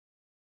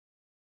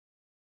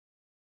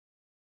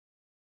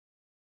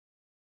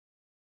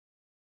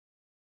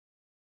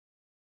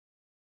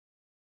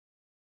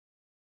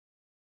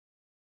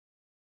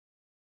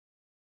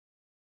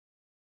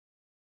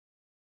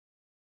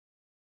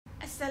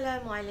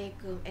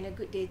Assalamualaikum and a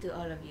good day to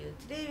all of you.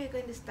 Today we're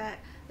going to start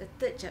the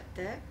third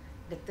chapter,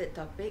 the third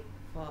topic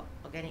for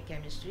organic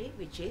chemistry,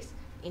 which is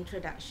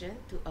Introduction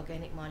to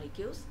Organic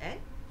Molecules and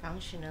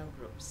Functional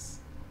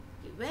Groups.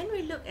 When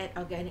we look at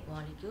organic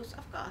molecules,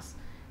 of course,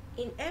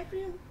 in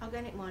every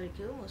organic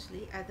molecule,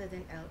 mostly other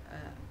than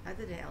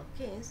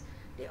alkanes,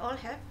 they all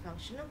have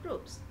functional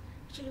groups.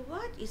 Actually,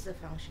 what is a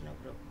functional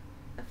group?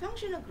 A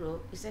functional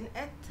group is an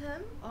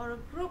atom or a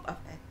group of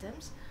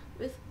atoms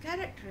with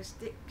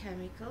characteristic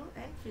chemical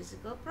and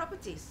physical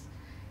properties.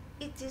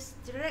 It is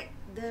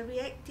the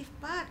reactive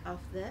part of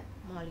the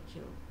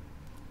molecule.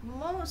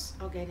 Most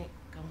organic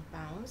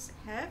compounds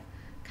have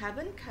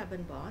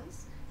carbon-carbon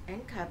bonds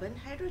and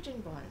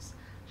carbon-hydrogen bonds.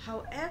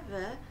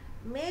 However,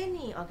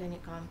 many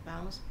organic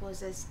compounds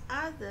possess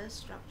other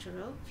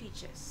structural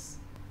features.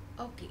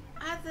 Okay,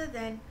 other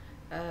than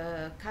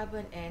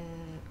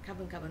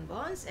carbon-carbon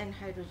bonds and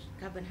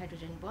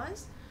carbon-hydrogen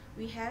bonds,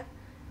 we have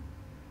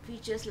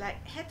features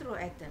like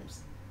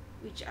heteroatoms,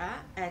 which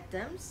are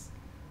atoms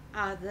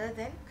other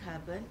than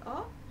carbon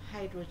or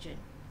hydrogen.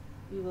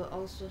 We will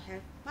also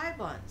have pi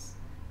bonds.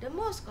 The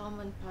most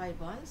common pi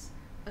bonds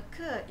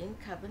occur in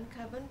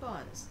carbon-carbon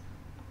bonds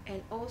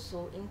and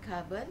also in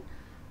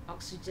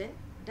carbon-oxygen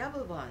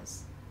double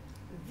bonds.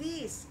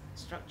 These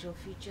structural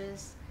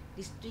features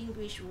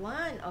distinguish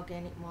one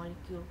organic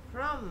molecule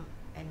from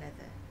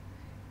another.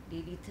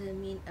 They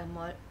determine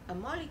a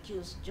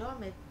molecule's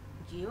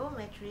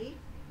geometry,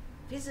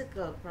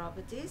 physical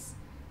properties,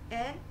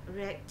 and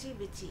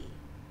reactivity,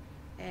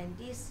 and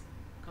this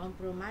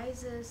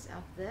compromises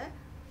of the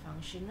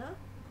functional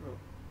group.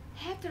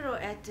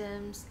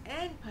 Heteroatoms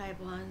and pi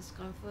bonds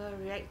confer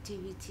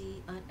reactivity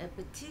on a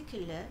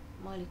particular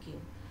molecule.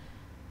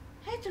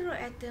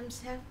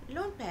 Heteroatoms have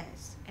lone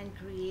pairs and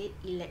create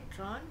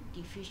electron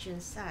diffusion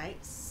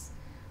sites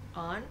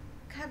on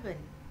carbon.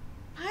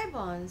 Pi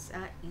bonds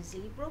are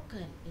easily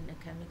broken in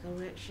a chemical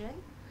reaction.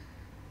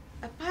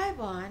 A pi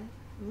bond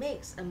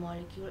makes a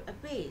molecule a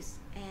base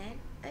and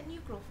a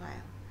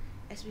nucleophile.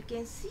 As we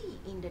can see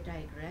in the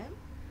diagram,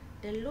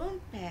 the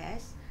lone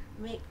pairs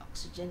make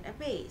oxygen a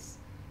base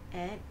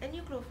and a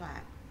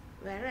nucleophile,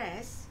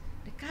 whereas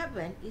the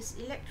carbon is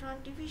electron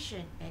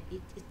division and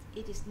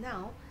it is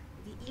now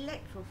the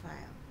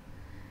electrophile.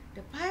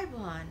 The pi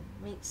bond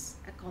makes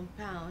a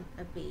compound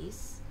a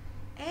base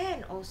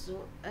and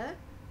also a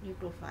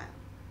nucleophile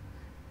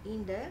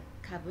in the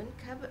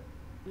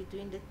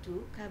between the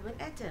two carbon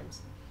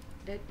atoms.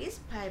 This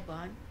pi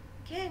bond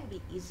can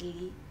be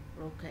easily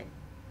broken.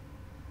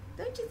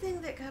 Don't you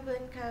think that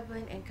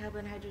carbon-carbon and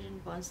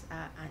carbon-hydrogen bonds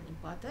are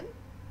unimportant?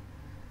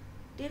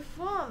 They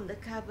form the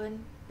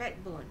carbon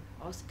backbone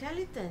or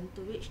skeleton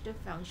to which the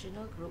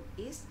functional group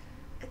is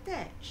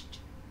attached.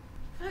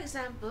 For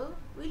example,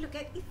 we look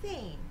at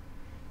ethane.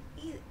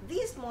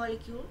 This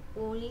molecule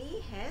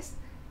only has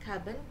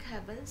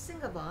carbon-carbon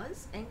single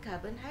bonds and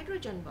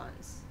carbon-hydrogen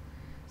bonds.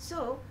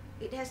 So,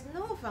 it has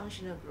no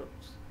functional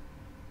groups.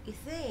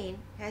 Ethane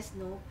has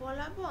no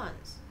polar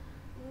bonds,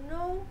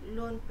 no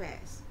lone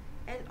pairs,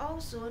 and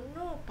also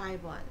no pi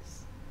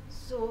bonds.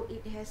 So,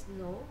 it has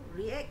no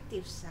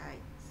reactive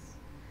sites.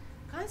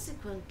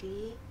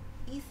 Consequently,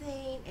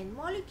 ethane and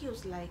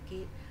molecules like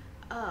it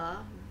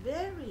are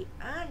very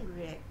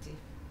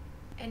unreactive.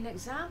 An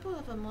example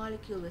of a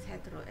molecule with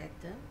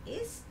heteroatom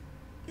is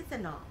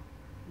ethanol.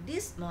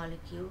 This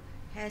molecule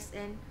has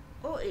an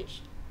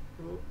OH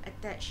group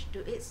attached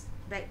to its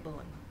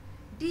backbone.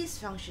 This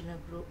functional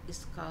group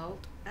is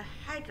called a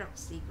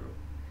hydroxy group.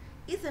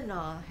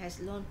 Ethanol has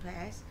lone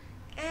pairs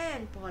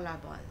and polar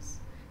bonds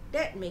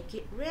that make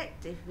it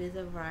reactive with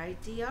a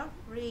variety of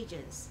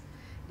reagents.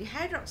 The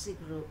hydroxy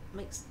group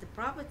makes the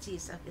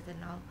properties of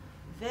ethanol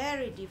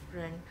very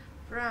different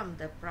from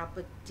the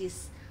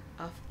properties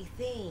of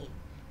ethane.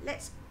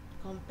 Let's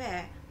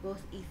compare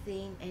both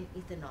ethane and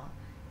ethanol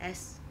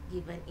as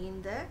given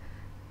in the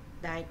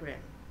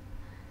diagram.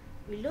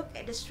 We look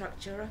at the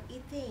structure of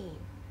ethane.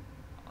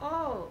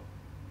 All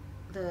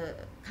the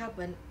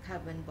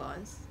carbon-carbon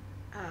bonds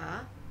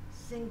are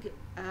single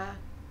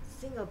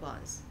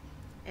bonds,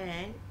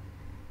 and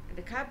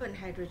the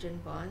carbon-hydrogen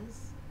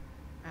bonds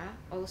are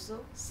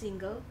also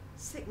single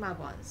sigma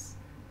bonds.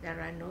 There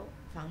are no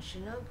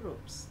functional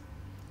groups.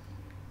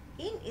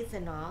 In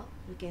ethanol,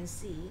 you can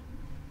see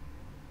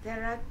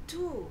there are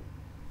two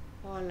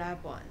polar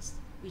bonds,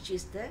 which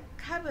is the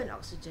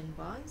carbon-oxygen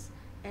bonds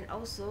and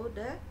also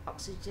the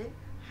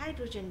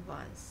oxygen-hydrogen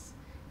bonds.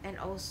 And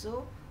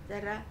also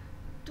there are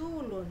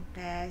two lone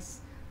pairs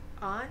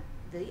on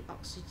the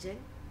oxygen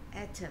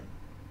atom.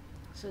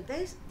 So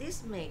this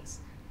makes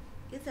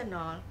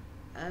ethanol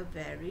a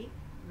very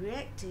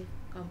reactive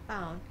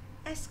compound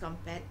as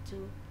compared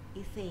to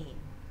ethane.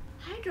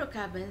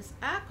 Hydrocarbons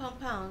are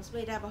compounds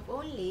made up of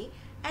only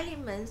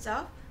elements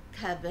of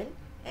carbon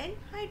and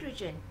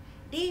hydrogen.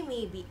 They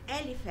may be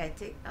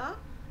aliphatic or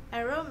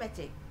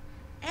aromatic.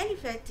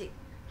 Aliphatic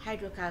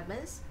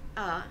hydrocarbons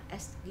are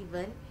as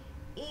given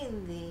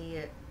in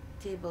the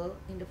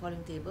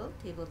following table,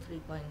 table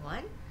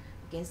 3.1. You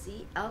can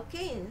see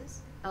alkanes,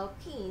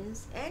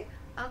 alkenes, and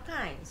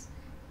alkynes.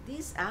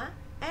 These are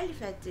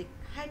aliphatic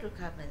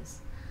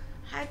hydrocarbons.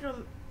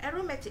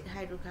 Aromatic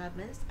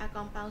hydrocarbons are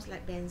compounds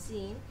like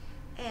benzene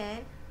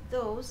and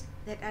those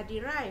that are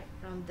derived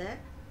from the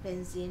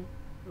benzene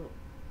group.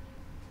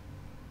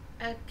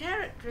 A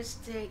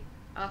characteristic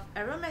of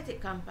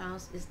aromatic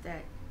compounds is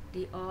that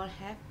they all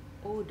have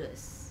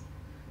odors.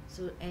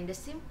 And the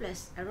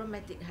simplest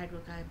aromatic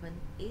hydrocarbon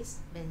is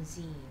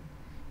benzene.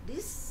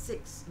 This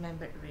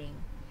six-membered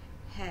ring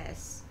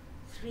has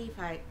three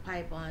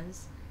pi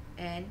bonds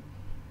and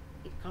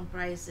it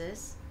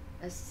comprises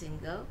a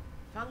single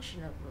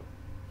functional group.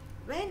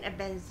 When a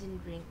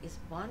benzene ring is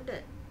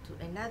bonded to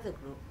another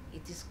group,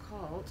 it is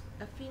called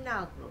a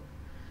phenyl group,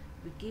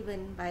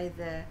 given by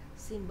the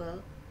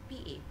symbol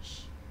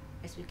pH.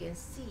 As we can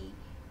see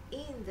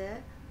in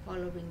the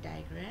following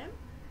diagram,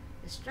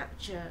 the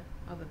structure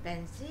of a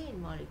benzene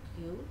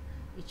molecule,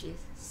 which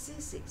is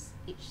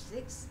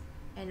C6H6,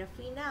 and a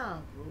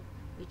phenyl group,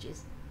 which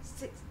is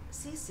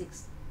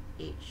C6H5.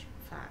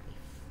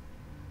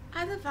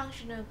 Other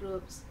functional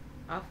groups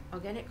of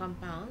organic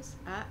compounds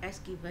are as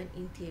given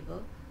in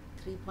table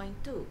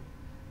 3.2.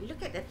 We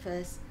look at the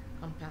first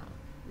compound,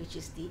 which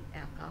is the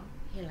alkyl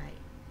halide.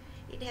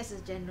 It has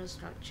a general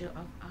structure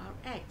of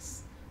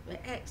Rx, where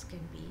X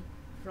can be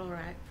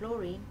fluoride,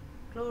 fluorine,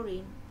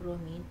 chlorine,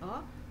 bromine,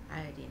 or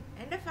iodine.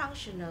 And the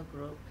functional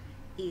group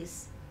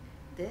is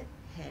the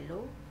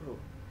halo group.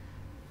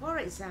 For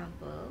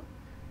example,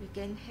 we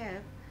can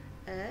have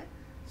a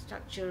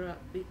structure,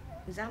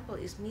 example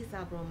is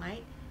methyl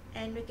bromide,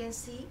 and we can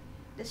see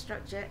the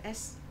structure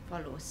as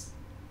follows.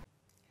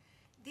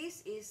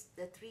 This is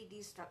the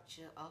 3D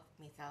structure of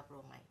methyl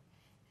bromide.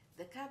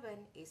 The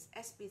carbon is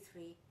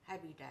sp3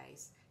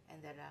 hybridized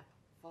and there are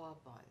 4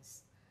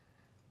 bonds.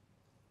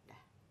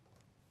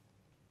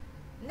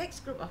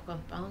 Next group of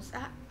compounds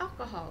are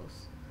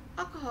alcohols.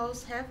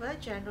 Alcohols have a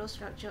general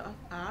structure of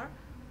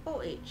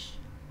ROH.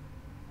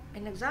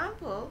 An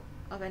example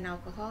of an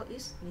alcohol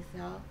is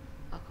methyl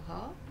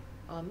alcohol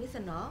or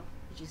methanol,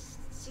 which is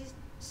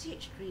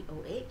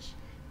CH3OH,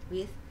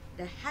 with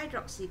the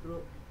hydroxy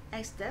group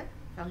as the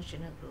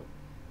functional group.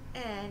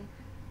 And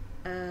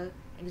an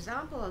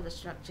example of the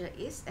structure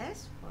is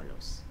as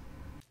follows.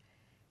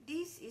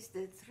 This is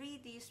the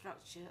 3D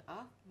structure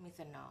of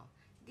methanol.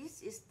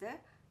 This is the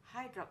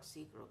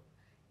hydroxy group.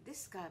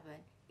 This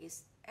carbon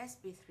is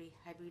sp3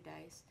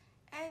 hybridized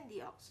and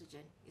the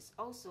oxygen is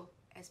also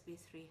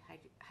sp3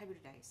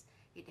 hybridized.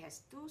 It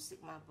has 2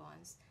 sigma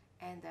bonds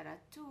and there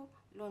are 2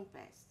 lone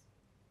pairs.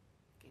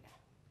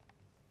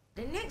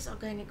 The next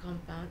organic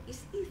compound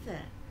is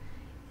ether.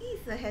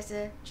 Ether has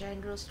a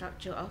general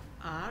structure of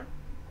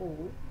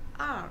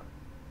ROR.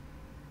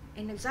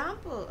 An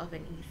example of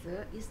an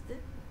ether is the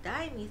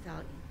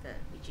dimethyl ether,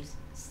 which is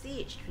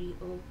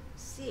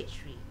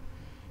CH3OCH3.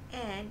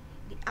 And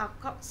the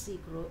alkoxy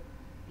group,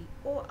 the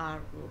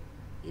OR group,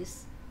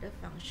 is the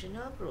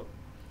functional group.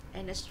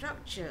 And the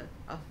structure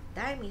of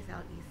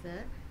dimethyl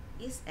ether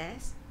is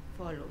as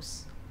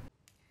follows.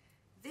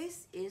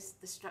 This is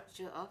the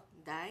structure of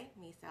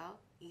dimethyl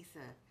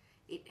ether.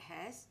 It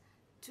has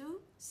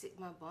 2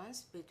 sigma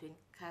bonds between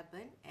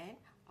carbon and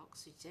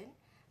oxygen.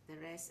 The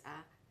rest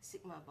are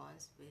sigma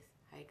bonds with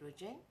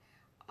hydrogen.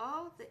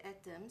 All the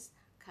atoms,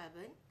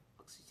 carbon,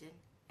 oxygen,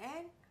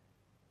 and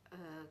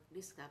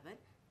this carbon,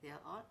 they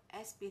are all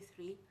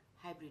sp3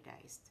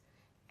 hybridized.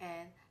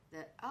 And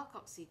the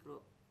alkoxy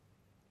group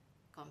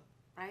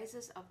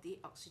comprises of the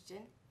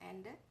oxygen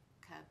and the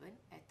carbon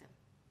atom.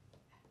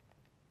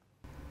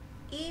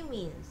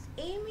 Amines.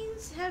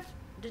 Amines have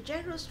the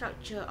general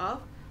structure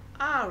of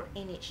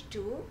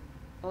RNH2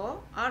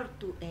 or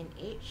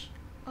R2NH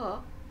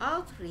or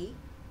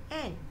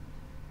R3N.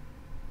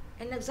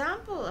 An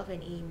example of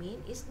an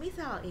amine is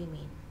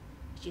methylamine,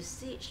 which is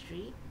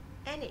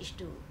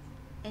CH3NH2,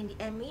 and the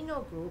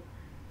amino group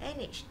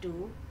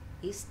NH2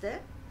 is the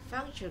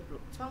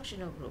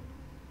functional group.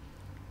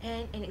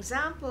 And an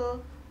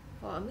example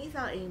for a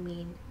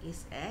methylamine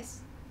is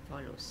as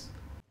follows.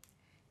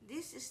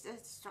 This is the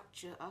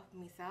structure of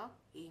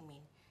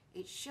methylamine.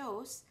 It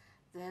shows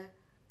the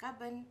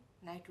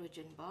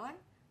carbon-nitrogen bond,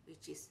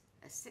 which is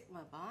a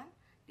sigma bond.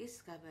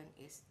 This carbon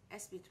is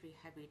sp3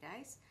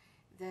 hybridized.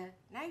 The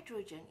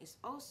nitrogen is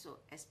also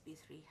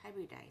sp3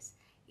 hybridized.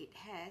 It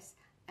has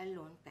a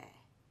lone pair.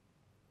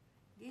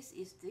 This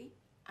is the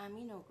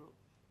amino group.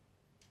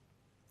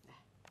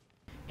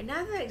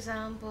 Another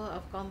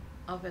example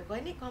of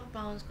organic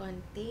compounds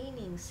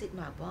containing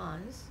sigma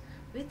bonds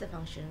with the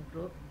functional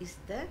group is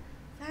the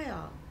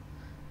thiol.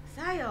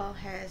 Thiol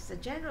has the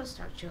general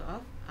structure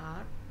of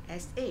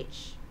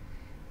RSH,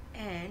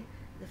 and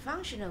the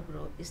functional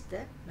group is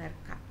the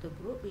mercapto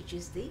group, which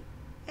is the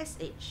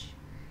SH.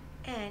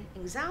 An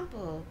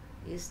example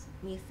is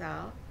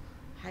methyl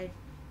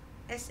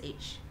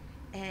SH,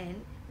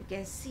 and we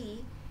can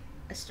see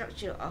a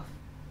structure of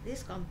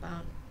this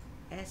compound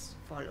as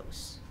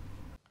follows.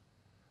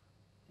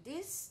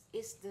 This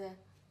is the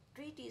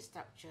 3D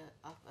structure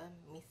of a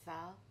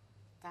methyl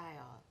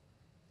thiol.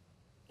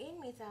 In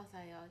methyl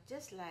thiol,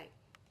 just like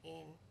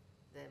in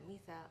the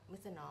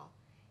methanol,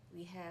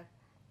 we have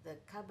the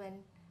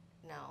carbon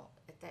now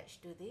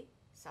attached to the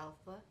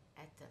sulfur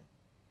atom,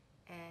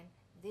 and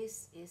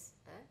this is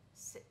a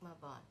sigma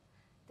bond.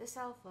 The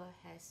sulfur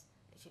has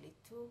actually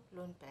two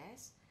lone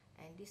pairs,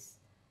 and this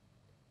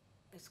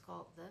is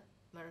called the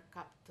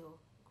mercapto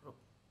group.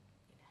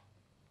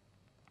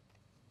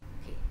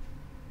 Okay.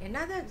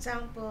 Another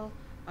example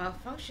of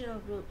functional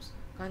groups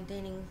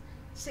containing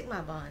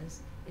sigma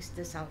bonds is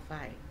the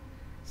sulfide.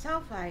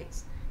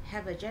 Sulfides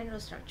have a general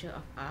structure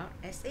of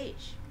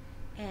RSH,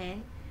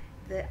 and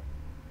the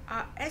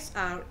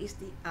SR is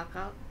the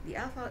alkyl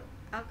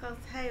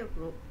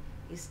group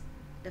is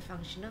the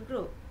functional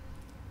group.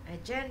 A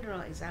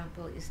general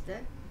example is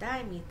the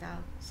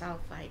dimethyl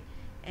sulfide,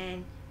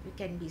 and which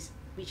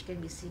can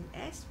be seen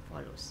as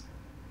follows.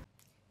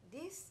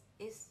 This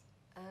is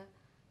a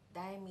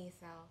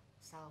dimethyl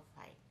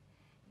sulfide.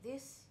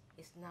 This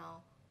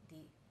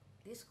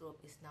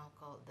group is now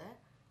called the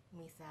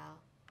methyl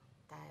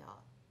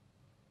thiol.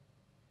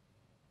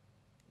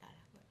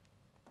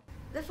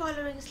 The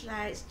following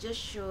slides just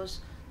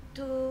shows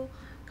two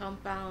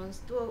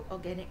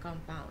organic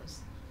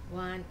compounds.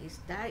 One is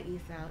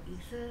diethyl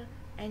ether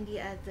and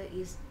the other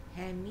is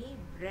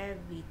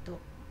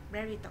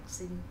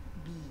hemibrevetoxin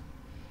B.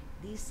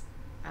 These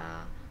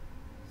are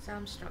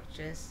some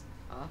structures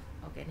of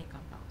organic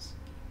compounds.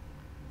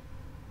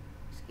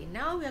 Okay,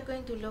 now we are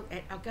going to look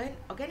at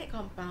organic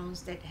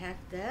compounds that have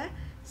the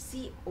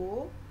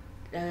CO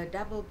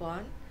double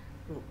bond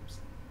groups.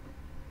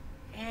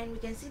 And we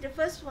can see the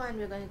first one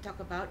we're going to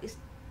talk about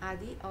are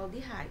the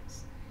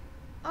aldehydes.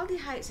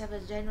 Aldehydes have a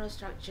general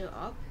structure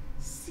of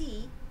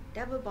C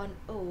double bond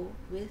O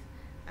with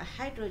a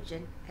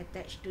hydrogen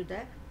attached to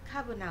the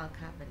carbonyl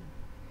carbon.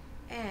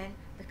 And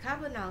the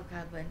carbonyl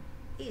carbon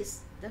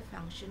is the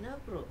functional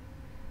group.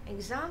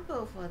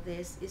 Example for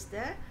this is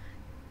the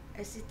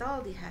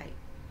acetaldehyde,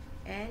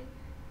 and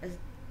a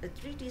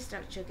 3D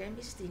structure can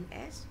be seen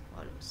as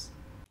follows.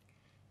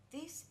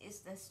 This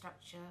is the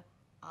structure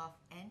of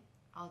an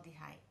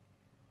aldehyde.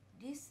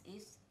 This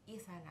is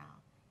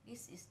ethanol.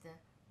 This is the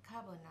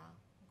carbonyl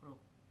group,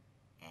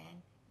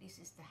 and this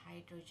is the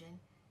hydrogen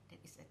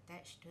that is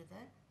attached to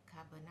the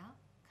carbonyl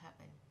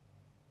carbon.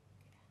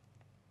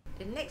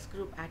 The next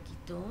group are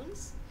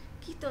ketones.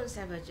 Ketones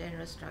have a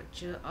general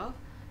structure of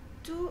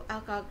two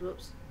alkyl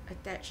groups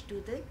attached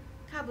to the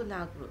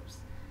carbonyl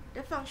groups.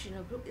 The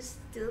functional group is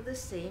still the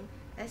same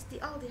as the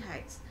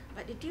aldehydes,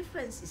 but the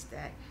difference is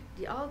that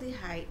the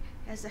aldehyde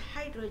has a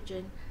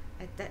hydrogen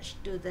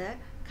attached to the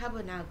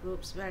carbonyl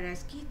groups,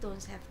 whereas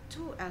ketones have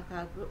two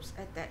alkyl groups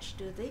attached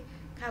to the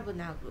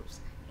carbonyl groups.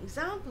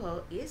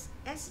 Example is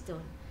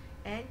acetone,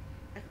 and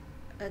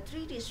a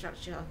 3D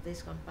structure of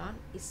this compound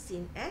is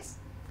seen as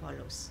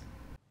follows.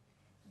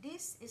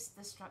 This is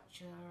the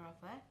structure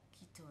of a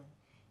ketone.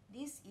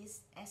 This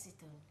is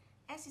acetone.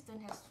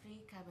 Acetone has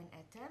 3 carbon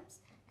atoms,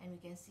 and we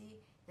can see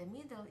the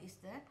middle is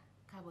the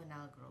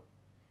carbonyl group,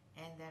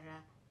 and there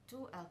are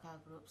 2 alkyl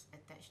groups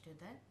attached to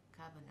the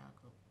carbonyl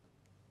group.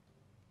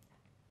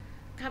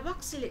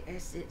 Carboxylic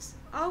acids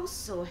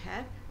also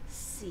have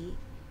C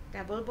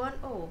double bond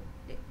O,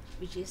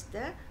 which is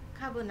the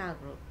carbonyl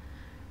group,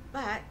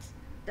 but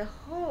the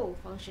whole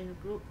functional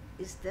group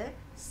is the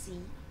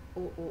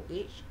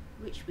COOH,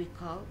 which we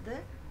call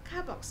the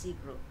carboxy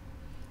group.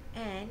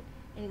 And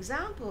an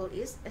example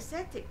is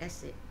acetic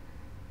acid.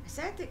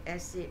 Acetic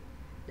acid,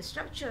 the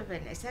structure of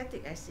an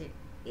acetic acid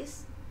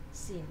is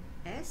seen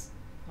as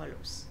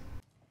follows.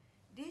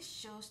 This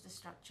shows the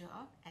structure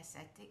of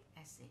acetic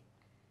acid.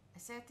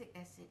 Acetic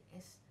acid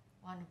is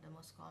one of the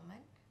most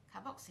common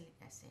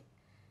carboxylic acid.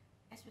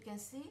 As we can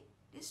see,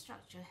 this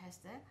structure has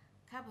the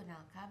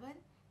carbonyl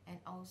carbon and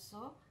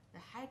also the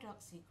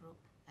hydroxy group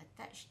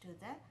attached to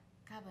the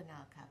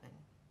carbonyl carbon.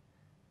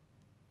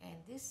 And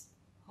this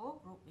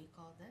whole group we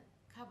call the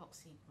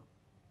carboxy group.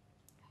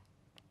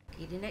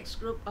 Okay, the next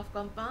group of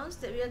compounds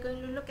that we are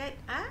going to look at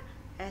are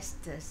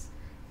esters.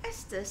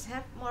 Esters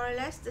have more or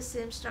less the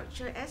same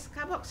structure as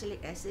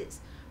carboxylic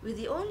acids, with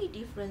the only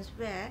difference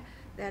where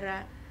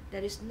there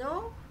is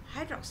no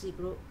hydroxy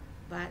group,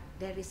 but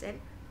there is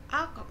an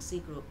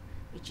alkoxy group,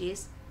 which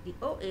is the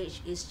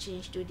OH is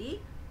changed to the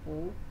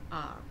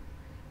OR,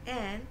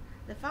 and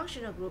the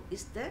functional group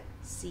is the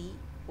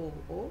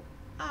COOR.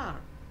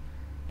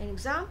 An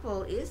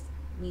example is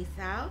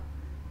methyl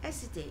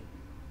acetate,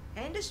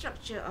 and the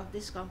structure of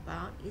this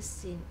compound is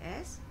seen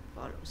as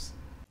follows.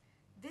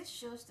 This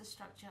shows the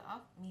structure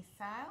of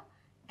methyl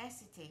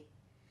acetate.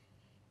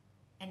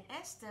 An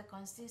ester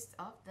consists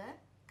of the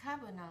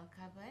carbonyl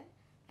carbon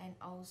and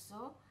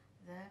also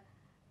the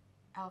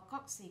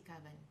alkoxy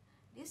carbon.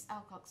 This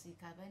alkoxy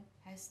carbon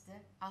has the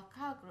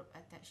alkyl group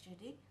attached to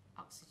the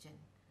oxygen.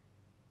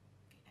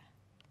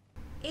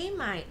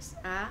 Amides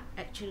are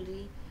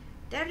actually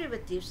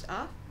derivatives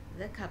of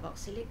the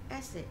carboxylic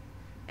acid,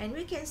 and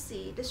we can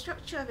see the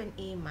structure of an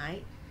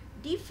amide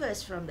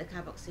differs from the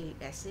carboxylic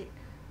acid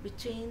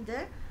between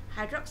the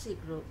hydroxy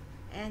group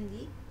and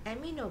the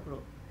amino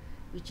group,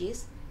 which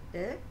is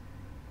the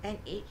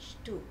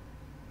NH2.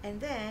 And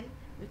then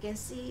we can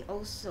see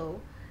also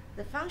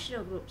the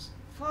functional groups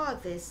for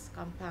this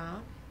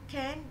compound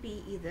can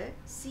be either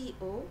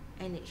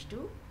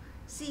CONH2,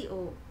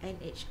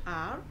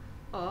 CONHR,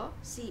 or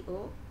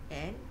CONR2.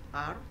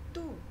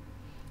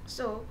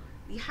 So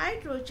the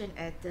hydrogen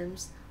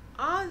atoms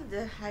on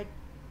the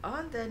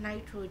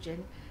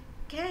nitrogen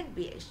can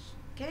be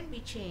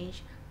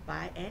changed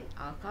by an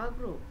alkyl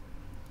group.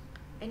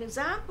 An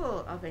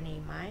example of an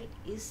amide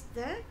is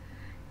the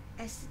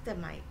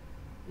acetamide,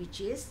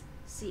 which is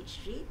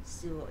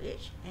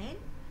CH3COH, and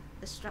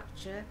the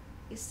structure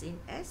is seen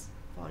as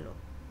follows.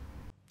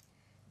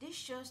 This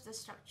shows the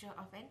structure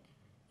of an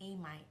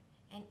amide.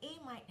 An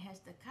amide has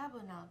the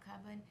carbonyl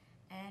carbon,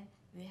 and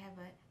we have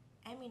an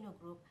amino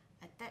group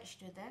attached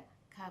to the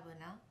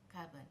carbonyl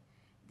carbon.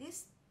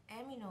 This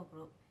amino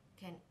group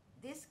can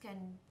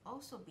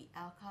also be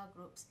alkyl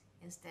groups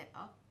instead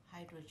of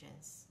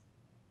hydrogens.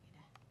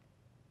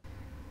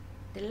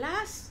 The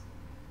last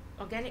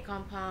organic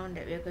compound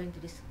that we are going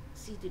to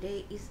see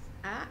today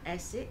are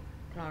acid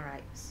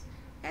chlorides.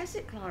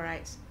 Acid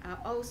chlorides are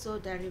also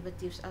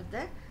derivatives of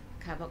the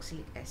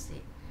carboxylic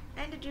acid,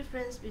 and the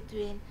difference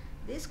between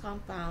this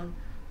compound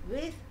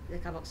with the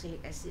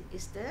carboxylic acid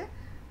is the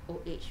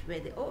OH, where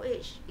the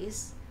OH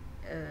is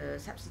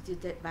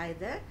substituted by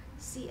the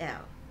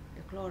Cl,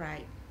 the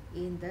chloride,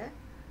 in the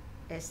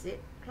acid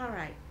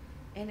chloride.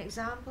 An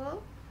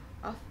example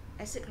of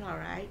acid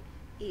chloride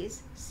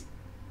is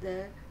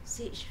the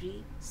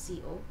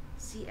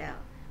CH3COCl,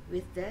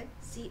 with the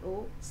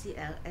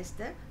COCl as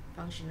the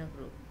functional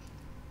group.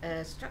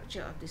 A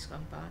structure of this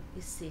compound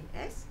is seen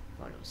as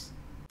follows.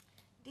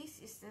 This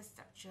is the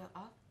structure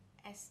of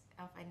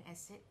an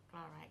acid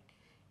chloride.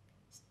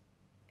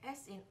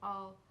 As in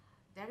all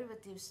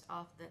derivatives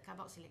of the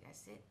carboxylic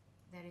acid,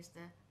 there is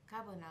the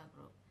carbonyl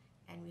group,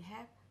 and we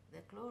have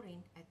the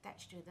chlorine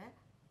attached to the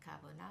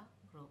carbonyl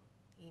group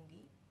in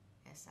the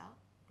acyl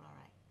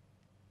chloride.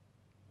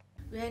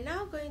 We are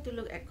now going to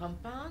look at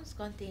compounds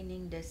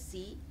containing the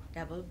C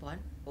double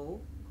bond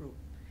O group.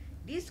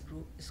 This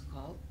group is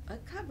called a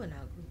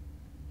carbonyl group.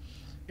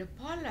 The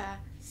polar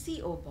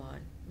CO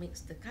bond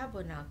makes the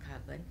carbonyl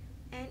carbon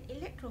an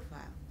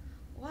electrophile,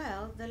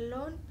 while the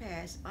lone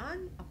pairs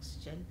on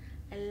oxygen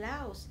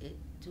allows it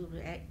to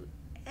react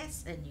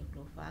as a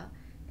nucleophile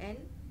and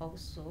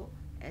also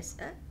as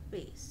a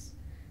base.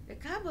 The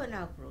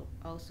carbonyl group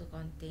also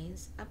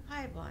contains a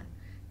pi bond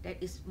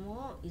that is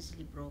more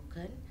easily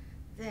broken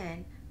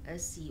than a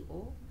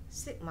CO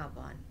sigma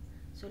bond.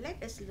 So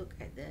let us look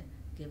at the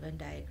given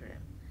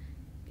diagram.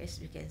 As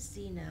we can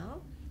see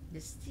now, the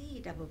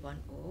C double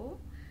bond O,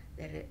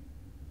 there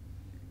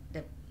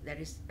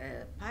is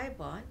a pi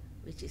bond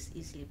which is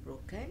easily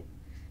broken.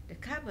 The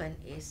carbon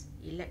is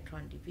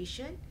electron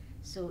deficient,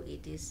 so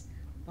it is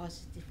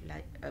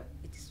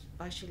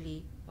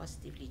partially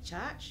positively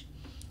charged,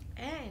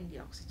 and the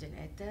oxygen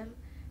atom,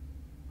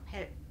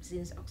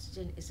 since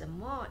oxygen is a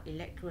more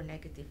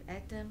electronegative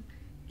atom,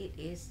 it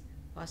is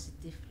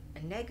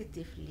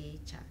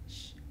negatively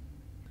charged.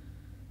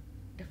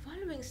 The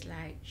following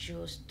slide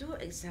shows two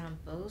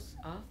examples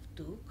of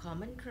two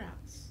common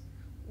drugs.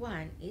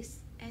 One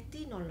is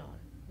atenolol,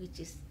 which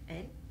is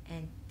an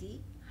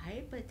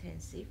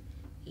antihypertensive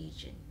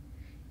agent.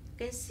 You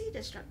can see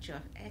the structure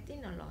of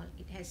atenolol.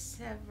 It has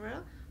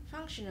several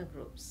functional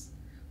groups.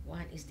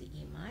 One is the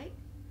imide,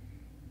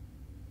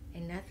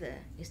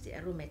 another is the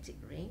aromatic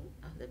ring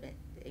of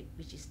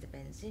which is the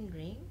benzene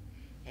ring,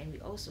 and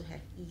we also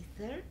have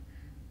ether,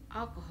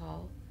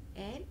 alcohol,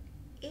 and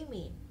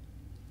amine.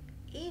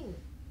 In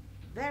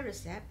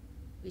Varicept,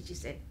 which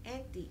is an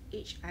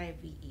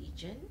anti-HIV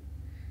agent,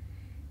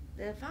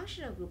 the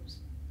functional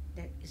groups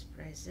that is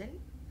present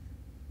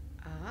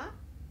are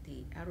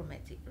the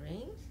aromatic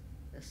rings,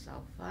 the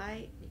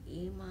sulfide, the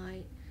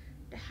amide,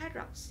 the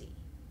hydroxy,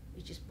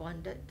 which is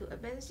bonded to a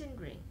benzene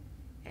ring,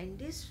 and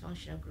this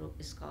functional group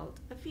is called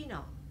a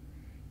phenol.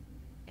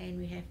 And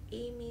we have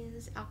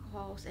amines,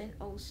 alcohols, and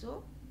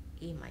also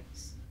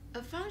amides.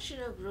 A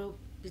functional group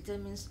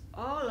determines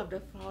all of the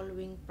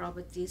following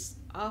properties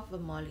of a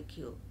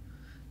molecule: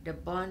 the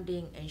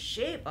bonding and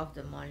shape of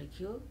the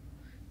molecule,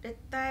 the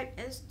type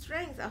and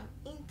strength of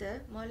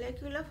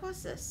intermolecular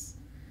forces,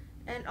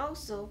 and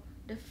also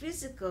the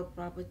physical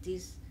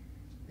properties,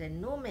 the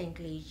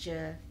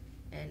nomenclature,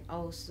 and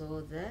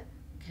also the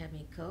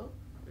chemical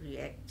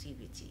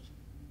reactivity.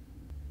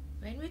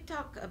 When we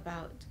talk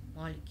about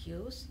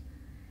molecules,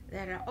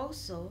 there are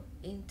also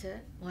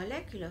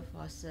intermolecular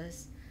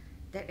forces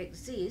that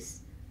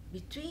exist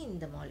between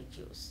the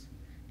molecules.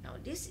 Now,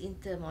 these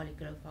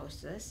intermolecular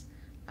forces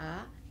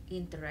are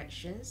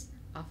interactions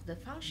of the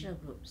functional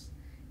groups,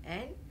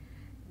 and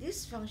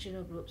these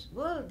functional groups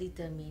will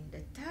determine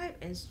the type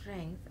and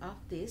strength of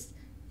these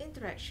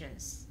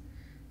interactions.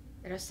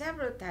 There are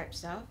several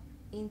types of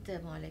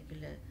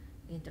intermolecular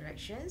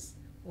interactions.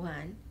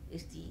 One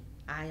is the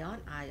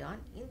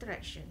ion-ion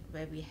interaction,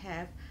 where we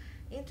have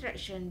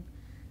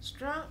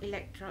strong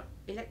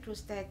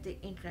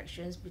electrostatic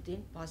interactions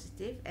between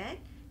positive and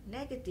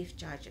negative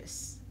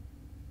charges.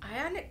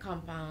 Ionic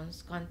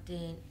compounds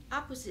contain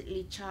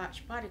oppositely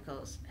charged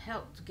particles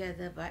held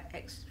together by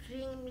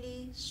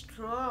extremely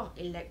strong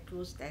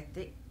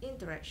electrostatic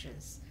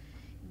interactions.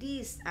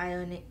 These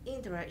ionic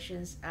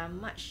interactions are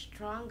much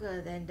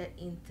stronger than the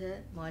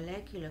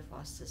intermolecular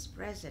forces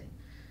present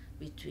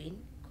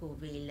between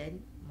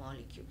covalent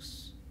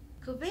molecules.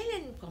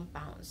 Covalent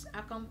compounds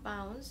are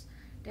compounds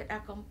that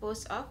are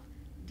composed of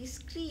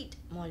discrete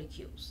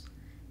molecules.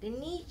 The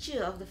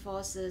nature of the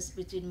forces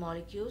between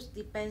molecules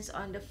depends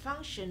on the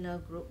functional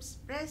groups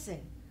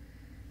present.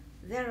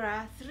 There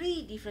are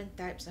three different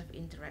types of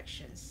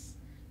interactions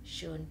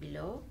shown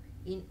below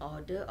in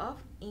order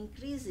of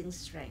increasing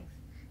strength.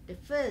 The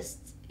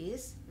first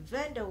is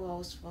van der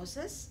Waals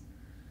forces,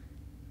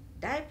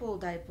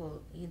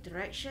 dipole-dipole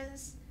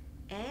interactions,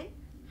 and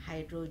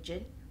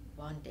hydrogen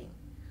bonding,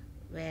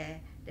 where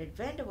the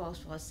van der Waals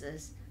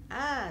forces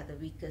are the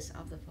weakest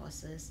of the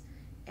forces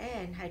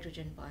and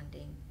hydrogen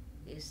bonding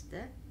is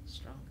the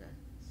strongest.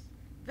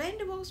 Van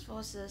der Waals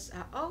forces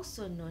are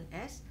also known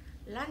as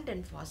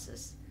London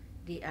forces.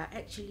 They are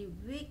actually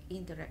weak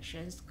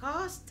interactions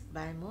caused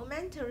by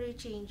momentary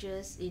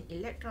changes in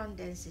electron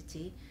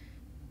density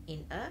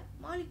in a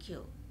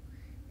molecule.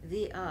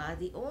 They are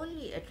the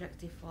only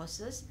attractive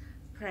forces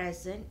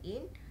present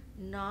in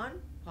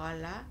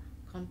non-polar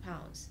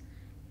compounds,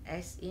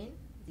 as in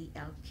the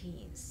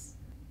alkanes.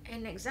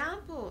 An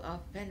example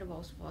of van der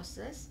Waals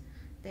forces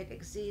that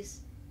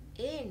exist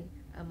in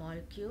a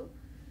molecule,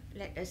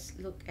 let us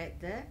look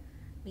at the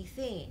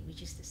methane,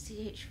 which is the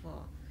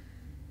CH4.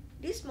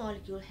 This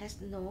molecule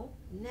has no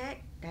net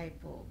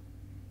dipole.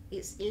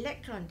 Its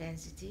electron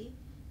density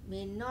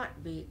may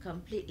not be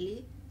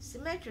completely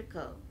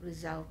symmetrical,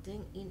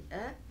 resulting in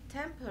a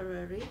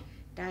temporary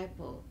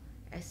dipole,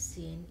 as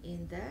seen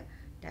in the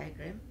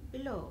diagram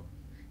below.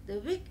 The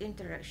weak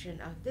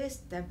interaction of these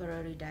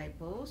temporary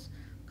dipoles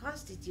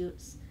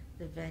constitutes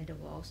the van der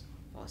Waals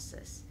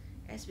forces.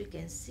 As we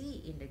can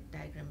see in the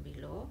diagram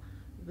below,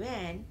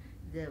 when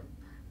the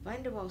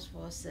van der Waals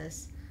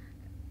forces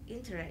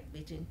interact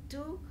between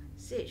two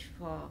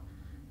CH4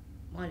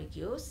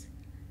 molecules,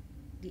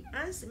 the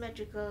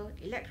unsymmetrical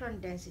electron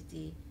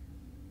density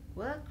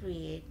will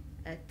create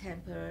a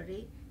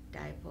temporary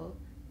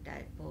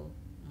dipole-dipole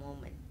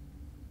moment.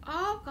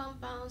 All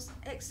compounds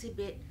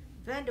exhibit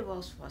van der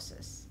Waals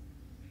forces.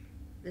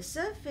 The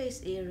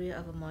surface area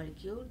of a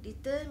molecule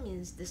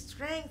determines the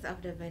strength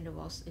of the van der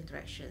Waals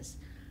interactions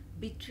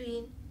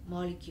between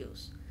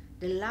molecules.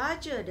 The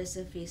larger the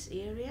surface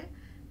area,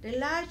 the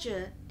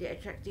larger the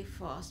attractive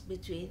force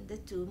between the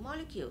two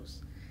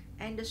molecules,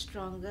 and the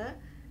stronger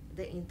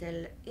the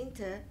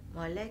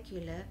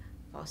intermolecular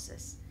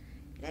forces.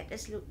 Let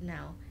us look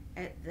now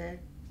at the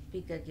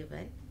figure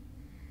given,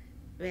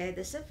 where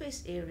the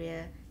surface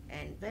area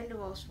and van der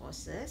Waals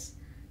forces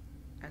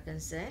are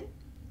concerned.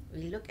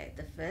 We look at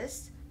the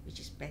first, which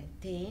is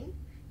pentane.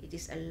 It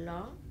is a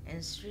long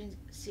and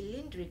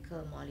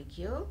cylindrical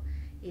molecule.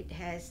 It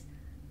has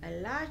a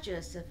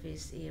larger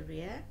surface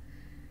area,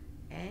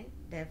 and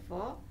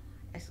therefore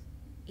as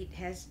it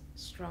has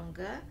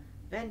stronger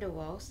van der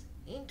Waals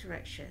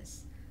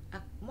interactions.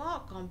 A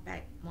more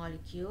compact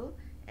molecule,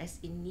 as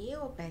in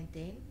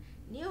neopentane,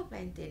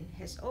 neopentane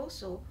has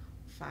also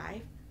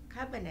 5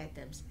 carbon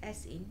atoms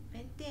as in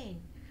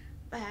pentane.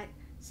 But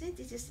since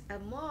it is a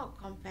more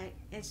compact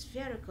and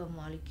spherical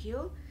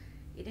molecule,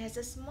 it has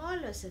a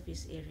smaller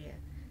surface area.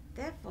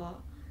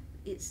 Therefore,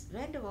 its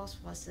van der Waals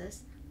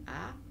forces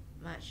are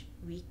much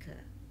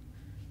weaker.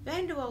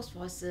 Van der Waals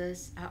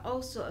forces are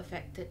also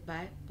affected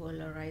by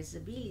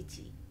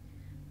polarizability.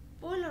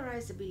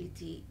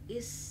 Polarizability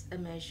is a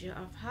measure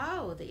of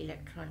how the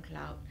electron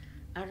cloud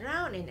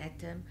around an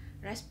atom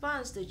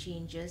responds to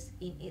changes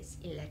in its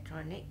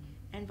electronic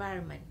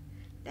environment.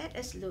 Let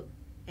us look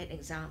at an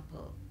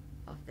example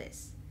of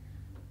this.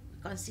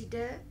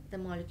 Consider the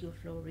molecule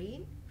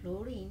fluorine.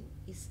 Fluorine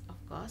is, of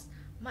course,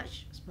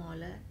 much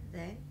smaller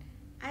than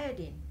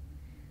iodine.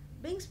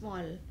 Being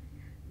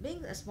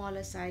a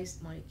smaller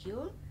sized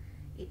molecule,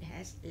 it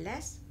has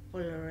less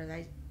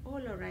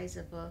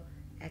polarizable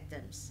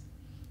atoms,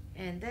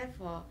 and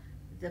therefore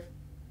the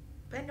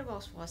van der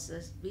Waals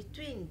forces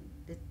between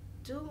the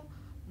two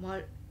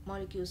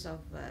molecules of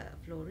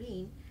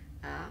fluorine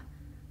are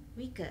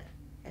weaker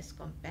as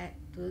compared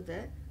to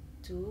the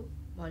two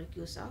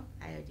molecules of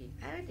iodine.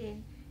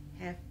 Iodine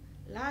have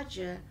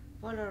larger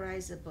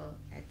polarizable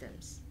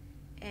atoms,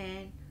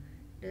 and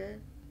the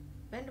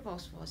van der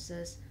Waals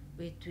forces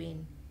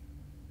between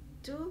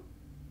two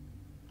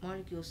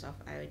molecules of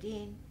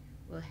iodine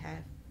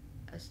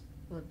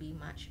will be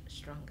much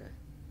stronger.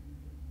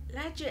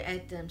 Larger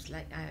atoms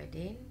like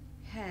iodine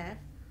have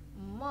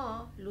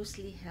more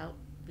loosely held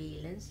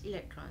valence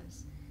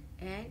electrons,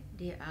 and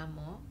they are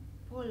more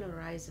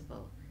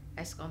polarizable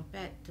as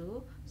compared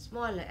to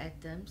smaller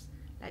atoms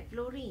like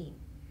fluorine.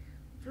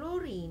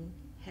 Fluorine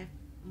have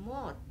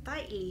more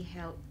tightly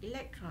held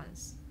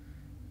electrons.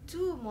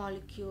 Two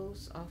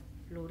molecules of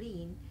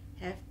fluorine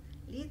have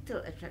little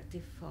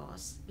attractive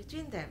force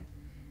between them,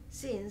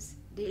 since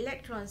the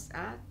electrons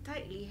are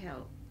tightly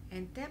held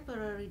and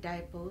temporary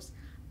dipoles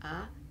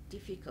are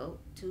difficult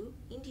to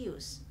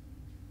induce.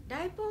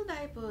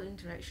 Dipole-dipole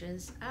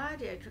interactions are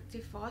the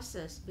attractive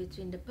forces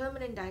between the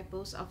permanent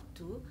dipoles of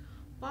two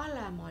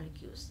polar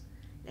molecules.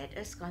 Let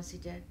us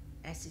consider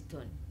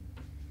acetone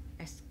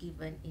as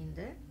given in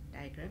the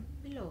diagram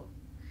below.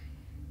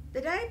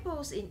 The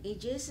dipoles in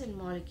adjacent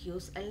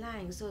molecules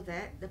align so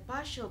that the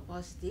partial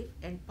positive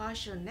and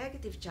partial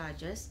negative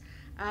charges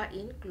are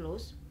in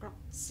close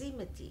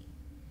proximity.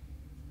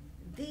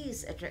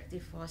 These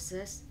attractive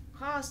forces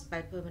caused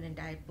by permanent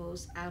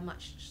dipoles are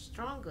much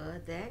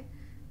stronger than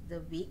the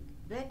weak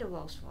van der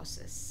Waals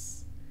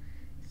forces.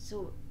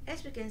 So,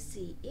 as we can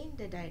see in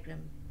the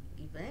diagram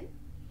given,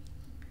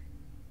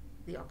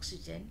 the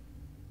oxygen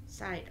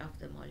side of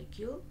the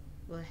molecule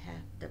will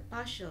have the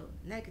partial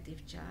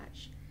negative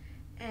charge,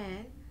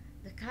 and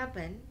the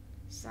carbon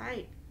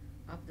side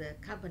of the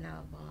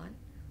carbonyl bond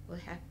will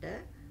have the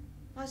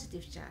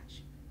positive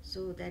charge.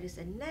 So there is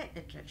a net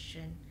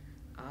attraction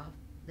of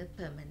the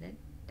permanent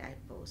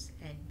dipoles,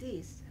 and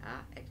these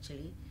are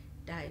actually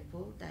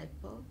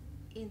dipole-dipole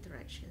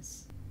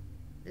interactions.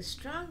 The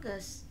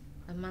strongest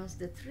amongst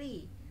the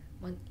three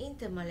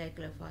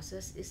intermolecular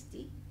forces is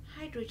the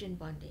hydrogen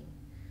bonding.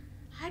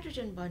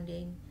 Hydrogen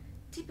bonding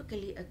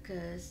typically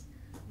occurs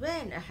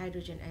when a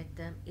hydrogen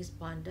atom is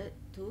bonded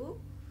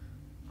to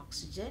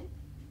oxygen,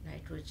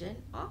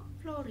 nitrogen, or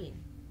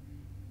fluorine,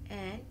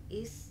 and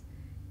is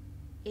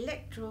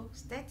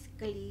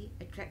electrostatically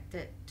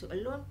attracted to a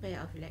lone pair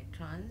of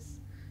electrons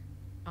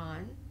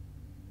on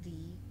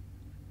the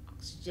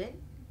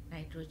oxygen,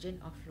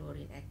 nitrogen, or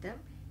fluorine atom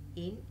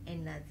in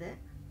another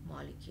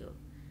molecule.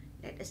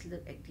 Let us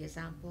look at the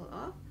example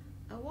of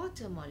a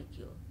water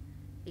molecule,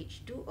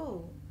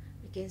 H2O.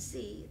 We can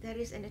see there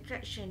is an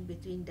attraction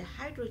between the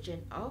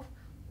hydrogen of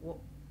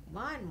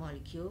one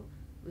molecule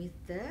with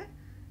the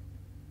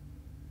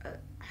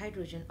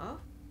hydrogen of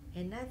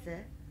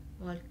another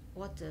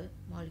water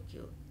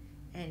molecule,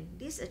 and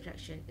this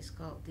attraction is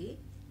called the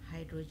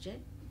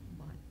hydrogen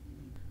bond.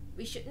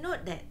 We should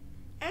note that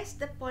as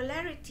the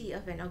polarity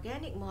of an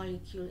organic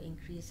molecule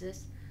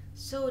increases,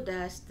 so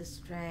does the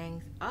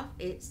strength of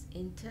its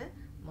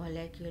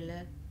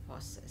intermolecular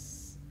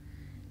forces.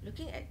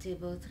 Looking at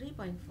table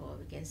 3.4,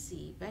 we can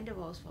see van der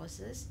Waals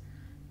forces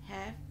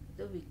have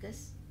the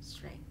weakest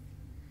strength.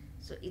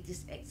 So it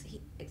is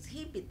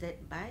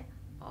exhibited by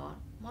all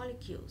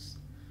molecules,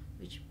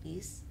 which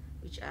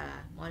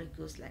are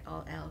molecules like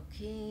all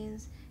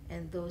alkanes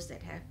and those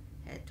that have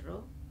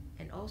hetero,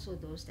 and also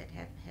those that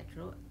have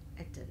hetero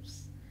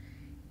atoms.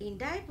 In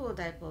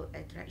dipole-dipole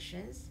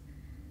attractions,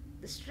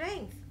 the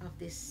strength of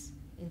this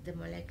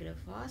intermolecular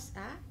force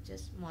are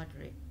just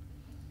moderate,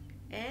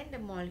 and the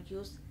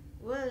molecules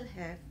will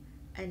have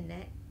a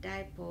net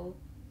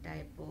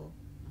dipole-dipole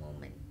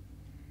moment,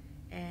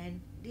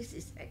 and this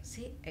is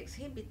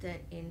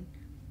exhibited in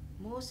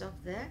most of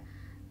the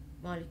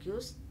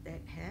molecules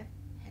that have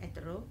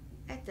hetero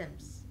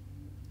atoms.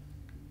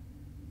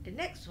 The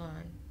next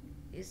one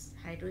is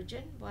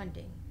hydrogen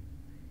bonding.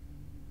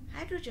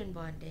 Hydrogen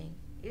bonding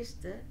is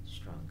the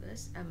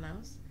strongest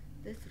amongst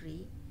the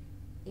three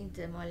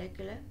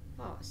intermolecular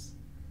force,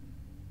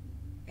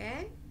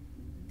 and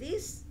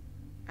these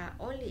are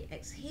only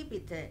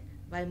exhibited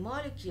by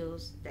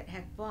molecules that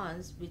have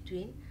bonds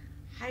between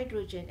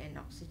hydrogen and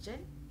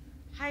oxygen,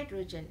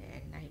 hydrogen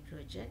and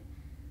nitrogen,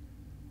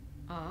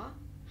 or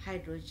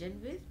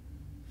hydrogen with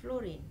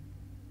fluorine.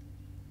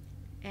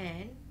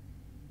 And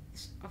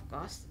of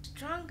course, the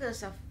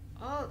strongest of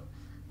all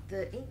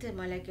the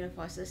intermolecular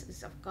forces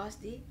is of course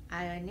the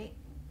ionic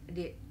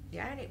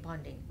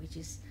bonding, which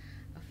is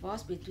a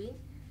force between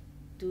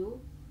two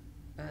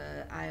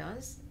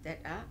ions that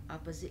are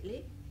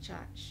oppositely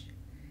charged,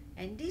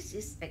 and this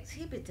is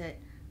exhibited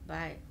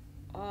by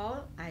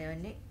all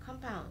ionic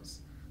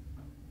compounds.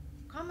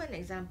 Common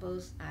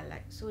examples are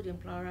like sodium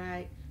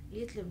chloride,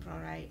 lithium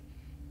chloride,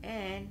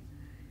 and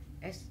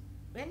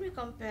when we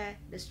compare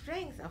the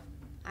strength of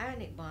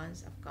ionic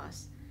bonds, of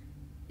course,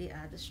 they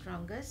are the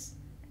strongest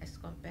as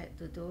compared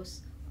to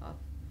those of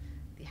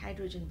the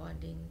hydrogen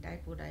bonding,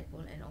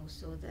 dipole-dipole, and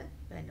also the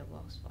van der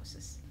Waals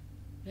forces.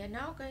 We are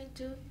now going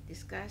to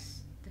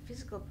discuss the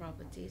physical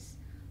properties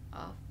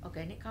of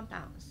organic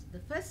compounds. The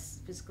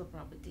first physical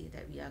property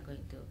that we are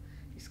going to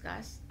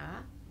discuss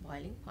are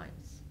boiling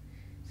points.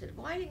 So the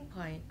boiling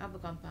point of a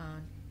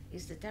compound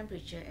is the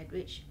temperature at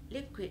which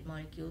liquid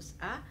molecules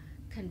are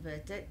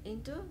converted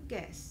into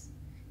gas.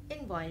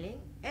 In boiling,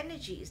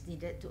 energy is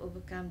needed to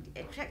overcome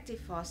the attractive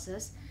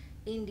forces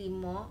in the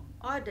more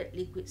ordered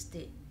liquid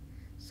state.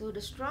 So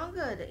the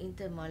stronger the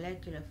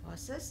intermolecular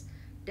forces,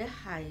 the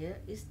higher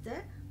is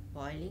the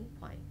boiling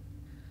point.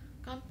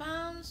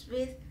 Compounds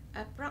with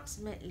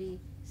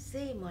approximately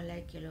same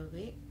molecular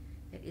weight,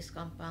 that is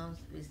compounds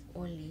with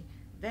only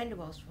van der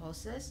Waals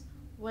forces,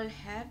 will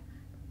have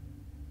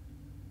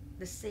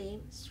the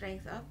same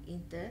strength of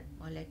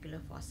intermolecular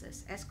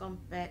forces as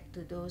compared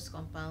to those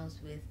compounds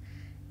with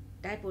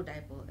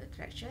dipole-dipole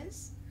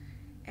attractions,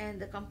 and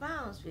the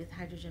compounds with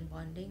hydrogen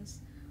bondings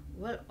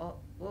will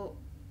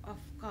of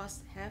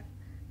course have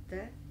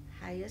the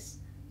highest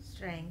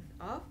strength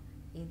of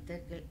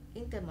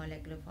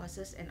intermolecular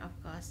forces, and of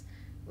course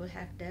will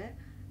have the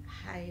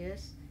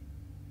highest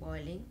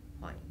boiling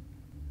point.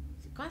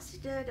 So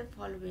consider the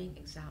following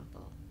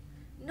example.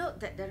 Note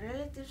that the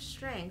relative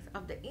strength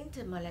of the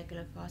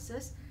intermolecular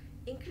forces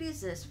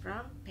increases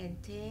from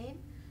pentane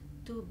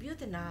to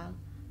butanol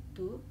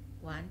to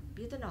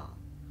 1-butanol.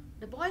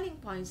 The boiling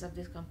points of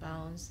these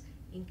compounds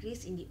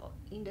increase in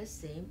the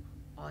same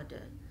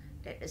order.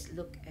 Let us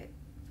look at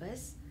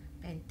first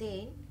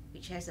pentane,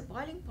 which has a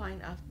boiling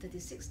point of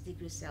 36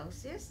 degrees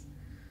Celsius.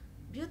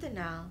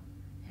 Butanol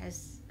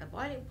has a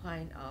boiling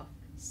point of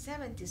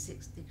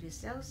 76 degrees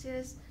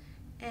Celsius,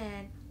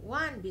 and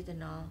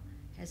 1-butanol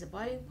has a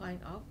boiling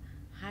point of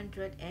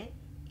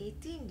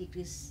 118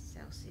 degrees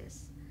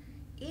Celsius.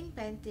 In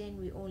pentane,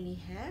 we only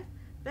have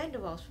van der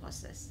Waals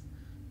forces,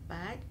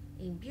 but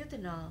in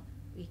butanol,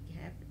 we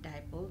have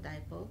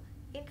dipole-dipole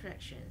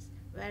interactions,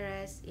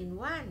 whereas in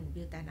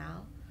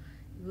 1-butanol,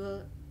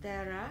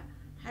 there are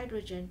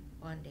hydrogen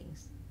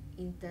bondings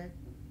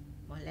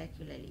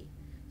intermolecularly.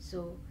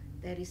 So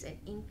there is an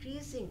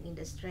increasing in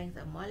the strength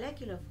of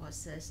molecular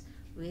forces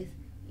with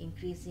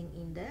increasing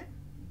in the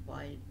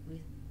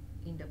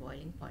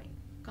boiling point.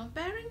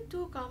 Comparing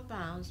two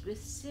compounds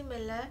with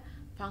similar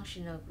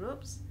functional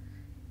groups,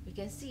 we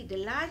can see the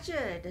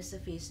larger the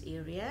surface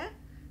area,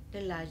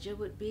 the larger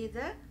would be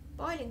the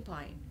boiling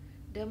point.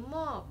 The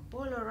more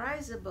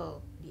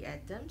polarizable the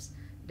atoms,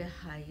 the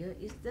higher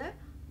is the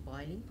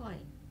boiling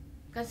point.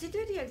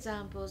 Consider the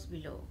examples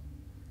below.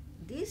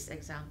 These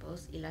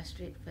examples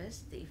illustrate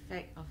first the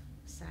effect of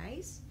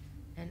size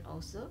and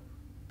also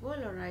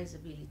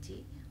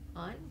polarizability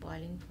on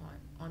boiling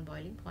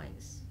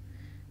points.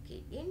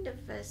 Okay, in the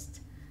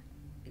first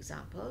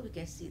example, we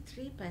can see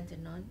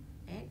 3-pentanone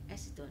and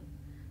acetone.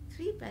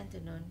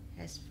 3-pentanone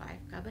has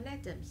 5 carbon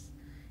atoms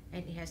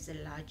and it has a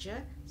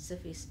larger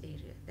surface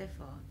area.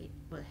 Therefore, it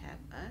will have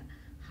a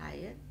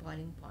higher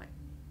boiling point.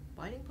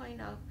 Boiling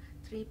point of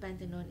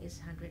 3-pentanone is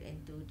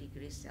 102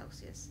 degrees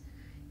Celsius.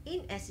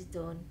 In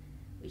acetone,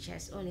 which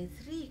has only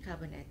 3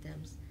 carbon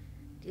atoms,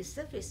 the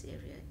surface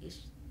area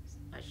is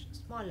much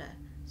smaller,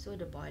 so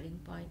the boiling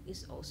point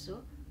is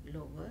also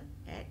lower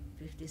at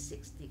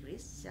 56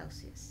 degrees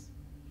Celsius.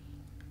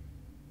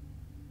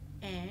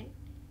 And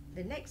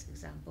the next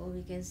example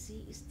we can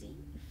see is the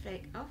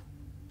effect of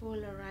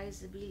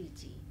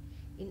polarizability.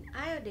 In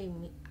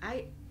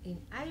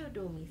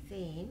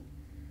iodomethane,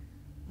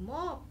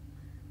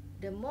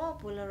 the more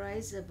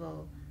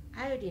polarizable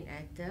iodine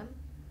atom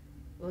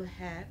will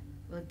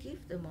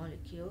give the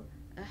molecule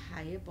a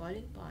higher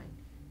boiling point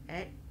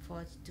at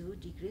 42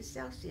 degrees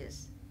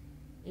Celsius.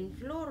 In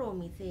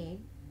fluoromethane,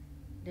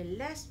 the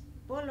less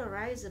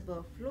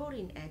polarizable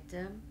fluorine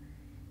atom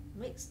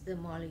gives the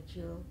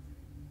molecule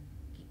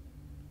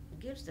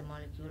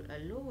a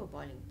lower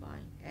boiling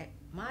point at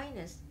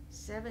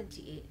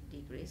 -78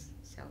 degrees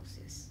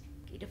Celsius.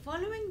 Okay, the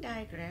following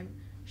diagram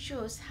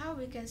shows how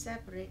we can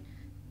separate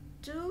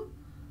two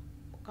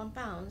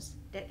compounds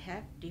that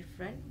have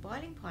different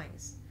boiling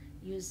points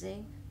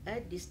using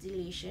a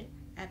distillation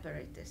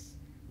apparatus.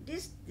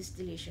 This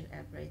distillation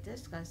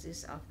apparatus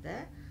consists of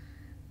the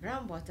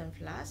round bottom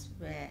flask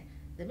where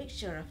the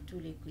mixture of two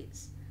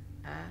liquids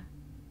are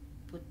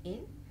put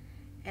in,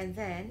 and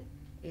then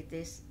it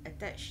is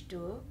attached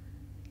to,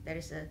 there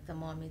is a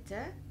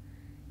thermometer,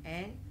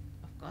 and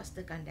of course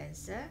the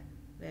condenser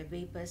where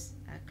vapors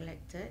are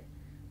collected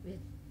with,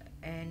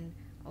 and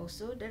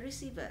also the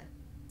receiver.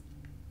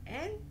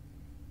 And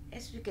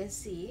as we can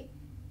see,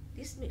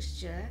 this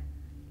mixture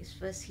is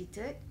first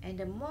heated and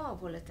the more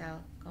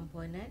volatile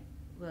component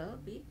will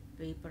be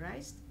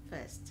vaporized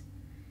first,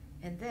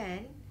 and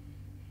then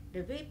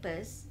the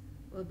vapors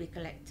will be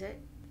collected.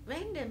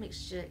 When the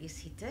mixture is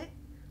heated,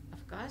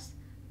 of course,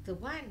 the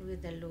one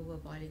with the lower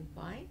boiling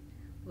point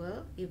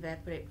will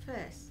evaporate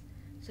first.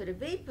 So the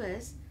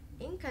vapors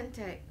in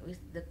contact with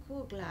the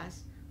cool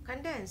glass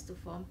condense to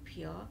form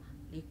pure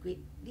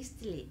liquid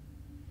distillate,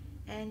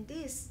 and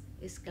this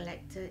is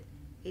collected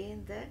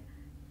in the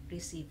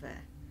receiver.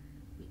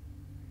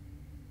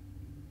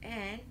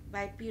 And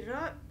by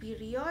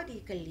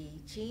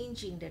periodically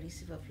changing the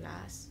receiver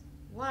flask,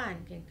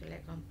 one can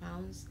collect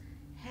compounds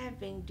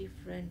having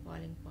different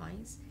boiling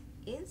points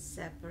in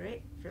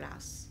separate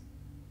flasks.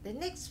 The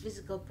next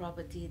physical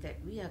property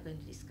that we are going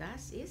to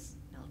discuss is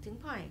melting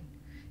point.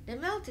 The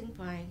melting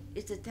point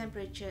is the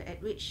temperature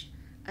at which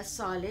a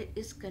solid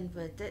is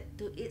converted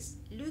to its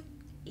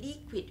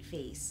liquid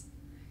phase.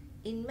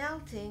 In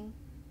melting,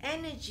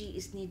 energy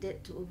is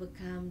needed to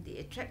overcome the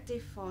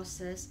attractive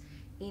forces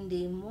in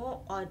the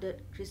more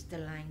ordered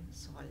crystalline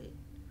solid.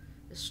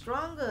 The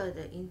stronger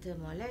the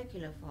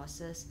intermolecular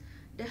forces,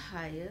 the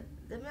higher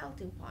the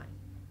melting point.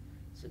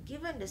 So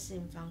given the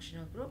same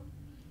functional group,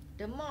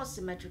 the more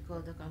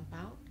symmetrical the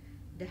compound,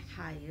 the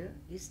higher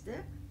is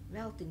the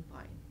melting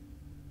point.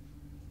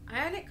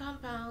 Ionic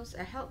compounds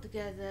are held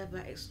together by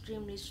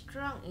extremely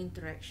strong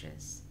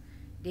interactions.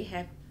 They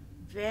have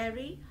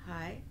very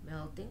high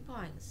melting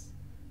points.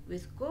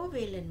 With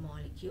covalent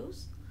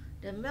molecules,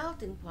 the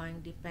melting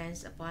point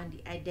depends upon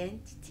the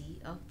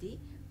identity of the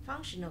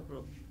functional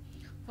group.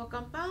 For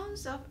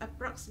compounds of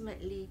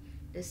approximately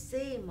the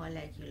same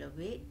molecular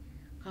weight,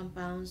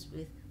 compounds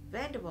with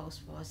van der Waals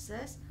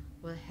forces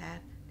will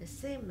have the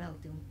same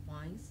melting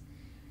points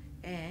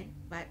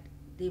but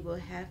they will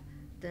have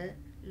the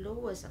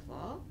lowest of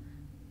all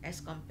as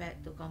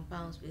compared to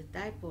compounds with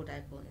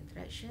dipole-dipole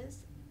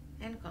interactions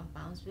and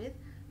compounds with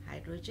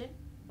hydrogen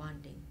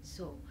bonding.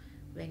 So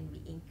when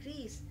we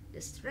increase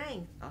the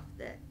strength of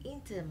the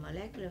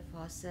intermolecular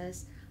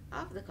forces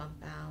of the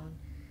compound,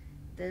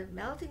 the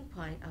melting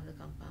point of the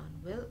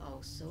compound will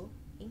also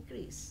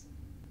increase.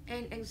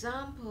 An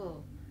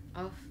example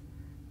of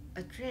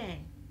a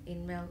trend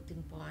in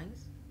melting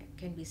points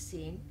can be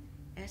seen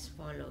as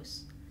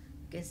follows.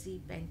 You can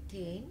see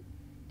pentane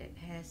that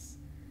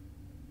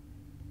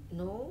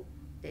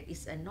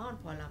is a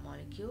non-polar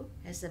molecule,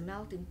 has a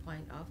melting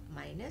point of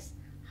minus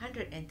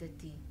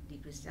 130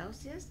 degrees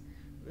Celsius,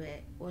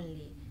 where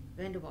only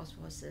van der Waals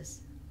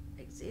forces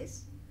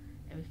exist.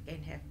 And we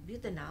can have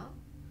butanol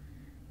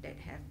that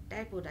have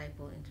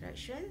dipole-dipole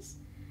interactions,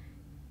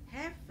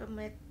 have a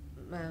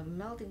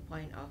melting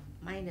point of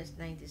minus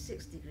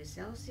 96 degrees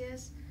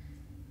Celsius,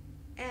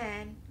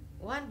 and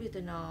one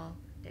butanol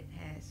that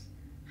has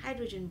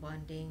hydrogen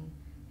bonding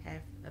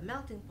have a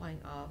melting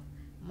point of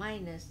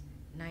minus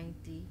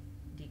 90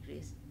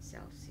 degrees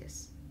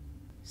Celsius.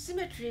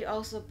 Symmetry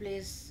also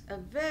plays a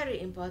very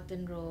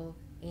important role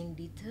in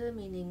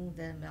determining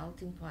the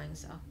melting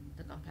points of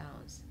the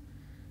compounds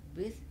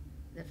with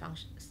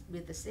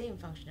the same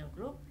functional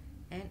group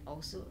and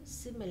also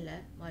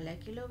similar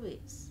molecular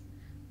weights,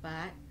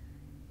 but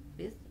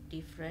with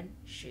different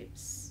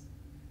shapes.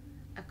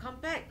 A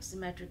compact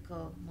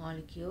symmetrical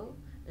molecule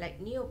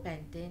like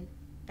neopentane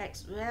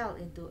packs well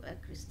into a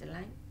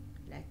crystalline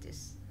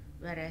lattice,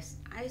 whereas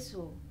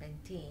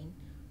isopentane,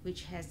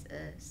 which has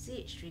a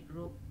CH3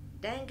 group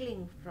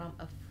dangling from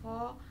a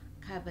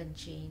 4-carbon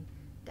chain,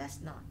 does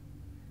not.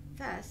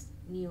 Thus,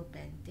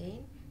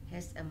 neopentane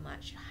has a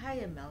much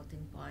higher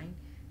melting point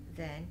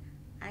than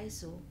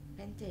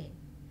isopentane.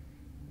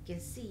 You can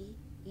see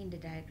in the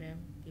diagram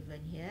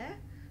given here,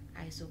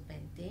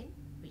 isopentane,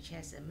 which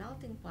has a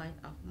melting point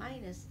of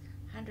minus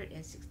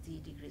 160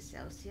 degrees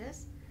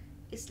Celsius,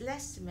 is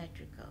less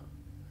symmetrical.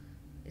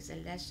 It's a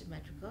less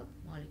symmetrical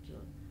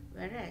molecule,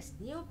 whereas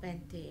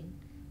neopentane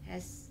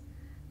has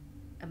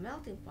a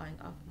melting point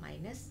of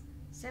minus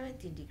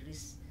 17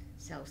 degrees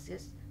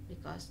Celsius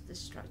because the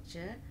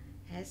structure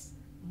has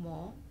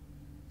more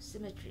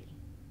symmetry.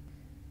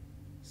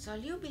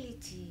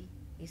 Solubility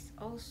is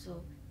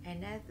also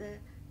another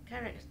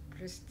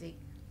characteristic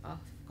of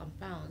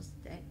compounds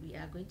that we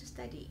are going to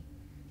study.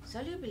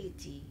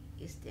 Solubility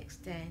is the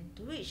extent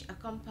to which a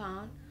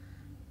compound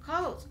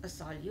called a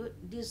solute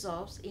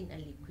dissolves in a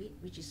liquid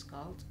which is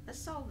called a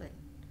solvent.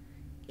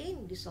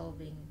 In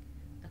dissolving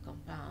a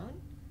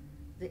compound,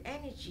 the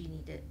energy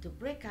needed to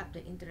break up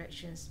the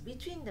interactions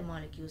between the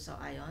molecules or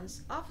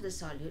ions of the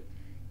solute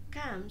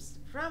comes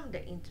from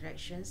the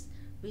interactions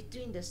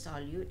between the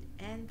solute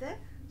and the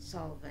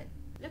solvent.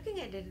 Looking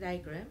at the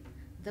diagram,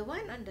 the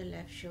one on the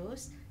left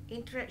shows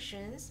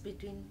interactions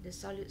between the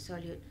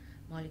solute-solute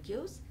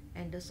molecules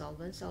and the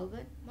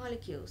solvent-solvent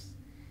molecules.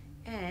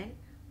 And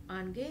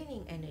on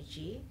gaining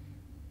energy,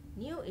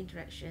 new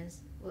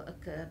interactions will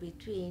occur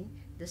between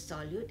the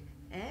solute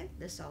and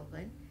the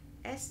solvent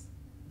as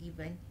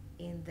given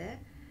in the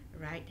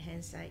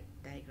right-hand side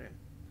diagram.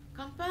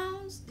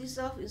 Compounds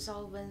dissolve in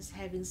solvents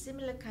having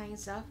similar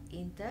kinds of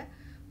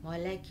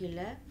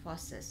intermolecular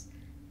forces,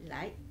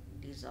 like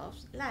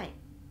dissolves like.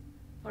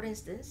 For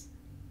instance,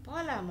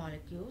 polar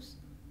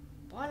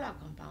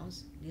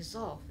compounds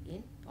dissolve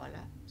in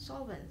polar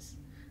solvents.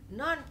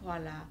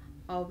 Non-polar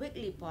or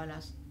weakly polar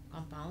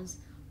compounds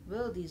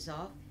will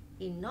dissolve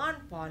in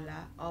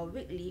non-polar or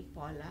weakly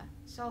polar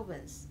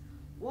solvents.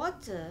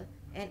 Water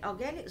and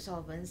organic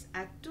solvents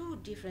are two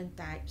different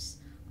types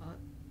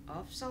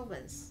of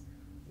solvents.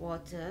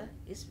 Water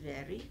is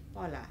very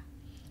polar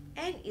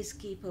and is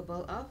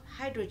capable of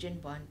hydrogen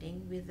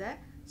bonding with the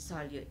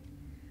solute.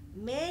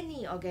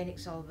 Many organic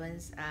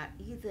solvents are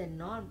either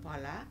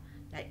non-polar,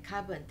 like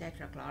carbon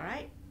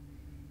tetrachloride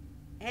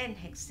and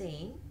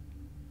hexane,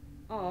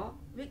 or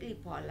weakly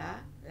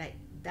polar, like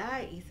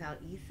diethyl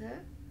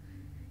ether.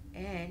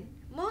 And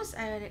most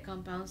ionic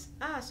compounds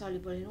are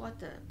soluble in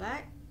water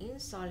but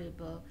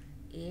insoluble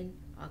in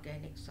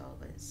organic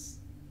solvents.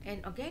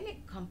 An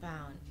organic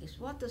compound is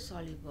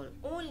water-soluble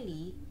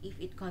only if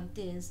it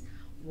contains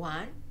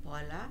one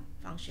polar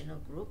functional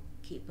group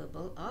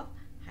capable of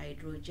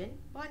hydrogen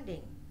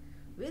bonding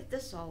with the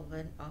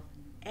solvent of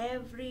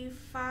every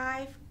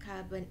 5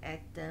 carbon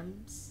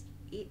atoms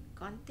it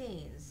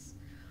contains.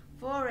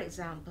 For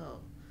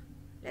example,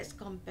 let's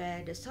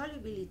compare the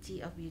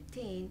solubility of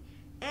butane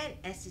and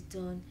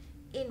acetone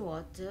in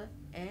water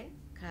and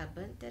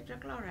carbon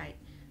tetrachloride.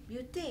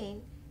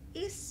 Butane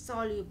is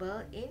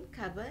soluble in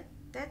carbon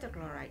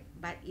tetrachloride,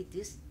 but it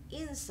is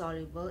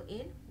insoluble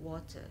in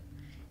water.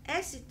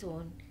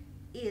 Acetone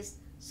is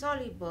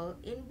soluble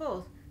in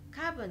both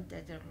carbon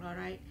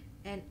tetrachloride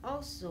and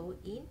also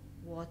in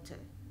water.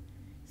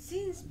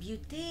 Since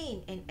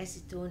butane and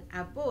acetone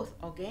are both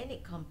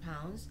organic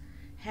compounds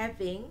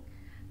having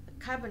a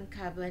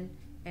carbon-carbon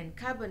and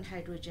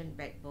carbon-hydrogen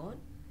backbone,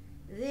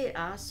 they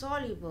are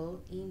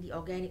soluble in the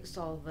organic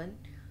solvent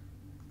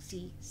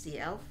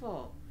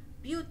CCl4.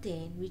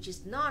 Butane, which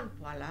is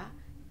non-polar,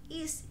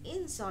 is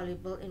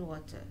insoluble in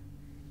water.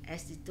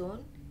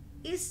 Acetone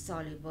is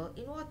soluble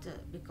in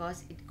water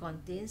because it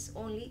contains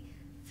only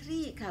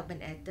 3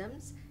 carbon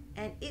atoms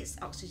and its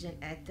oxygen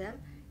atom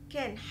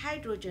can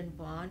hydrogen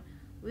bond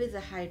with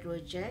the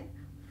hydrogen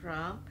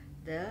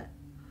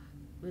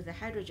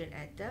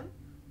atom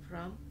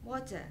from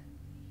water.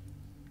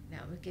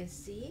 Now we can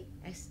see,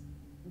 as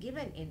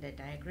given in the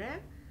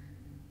diagram,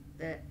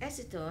 the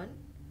acetone,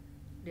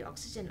 the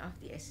oxygen of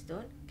the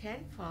acetone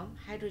can form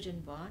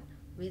hydrogen bond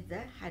with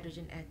the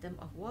hydrogen atom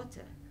of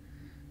water.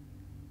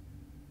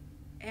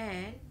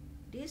 And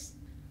this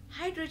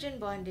hydrogen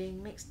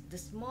bonding makes the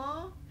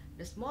small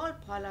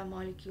polar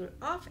molecule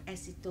of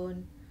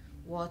acetone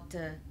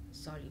water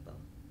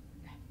soluble.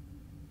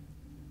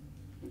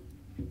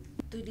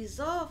 To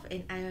dissolve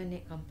an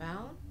ionic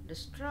compound, the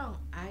strong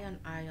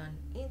ion-ion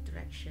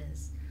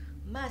interactions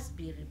must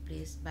be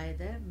replaced by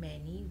the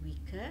many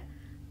weaker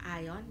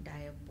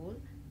ion-dipole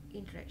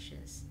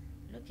interactions.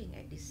 Looking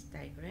at this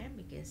diagram,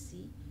 we can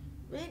see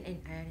when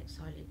an ionic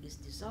solid is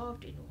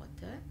dissolved in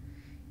water,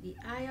 the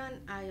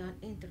ion-ion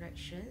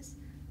interactions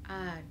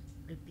are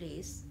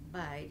replaced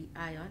by the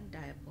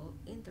ion-dipole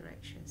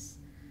interactions.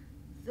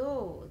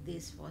 Though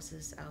these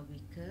forces are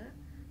weaker,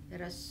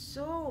 there are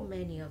so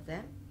many of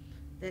them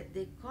that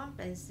they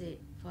compensate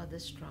for the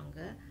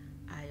stronger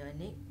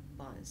ionic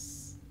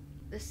bonds.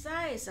 The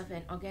size of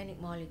an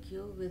organic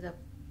molecule with a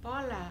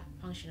polar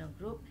functional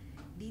group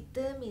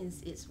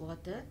determines its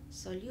water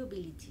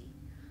solubility.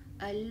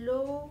 A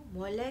low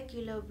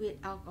molecular weight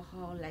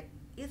alcohol like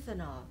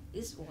ethanol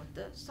is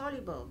water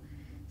soluble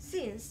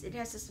since it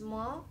has a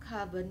small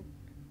carbon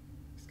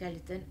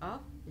skeleton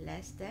of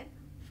less than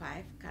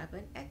 5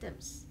 carbon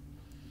atoms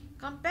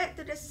compared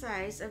to the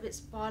size of its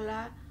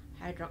polar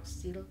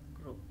hydroxyl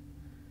group.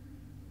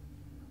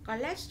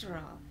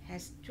 Cholesterol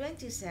has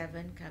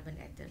 27 carbon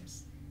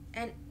atoms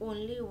and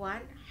only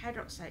 1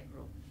 hydroxide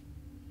group.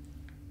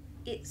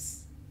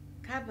 Its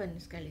carbon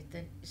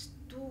skeleton is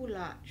too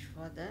large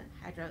for the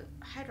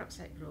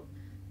hydroxide group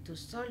to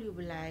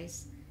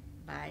solubilize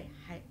by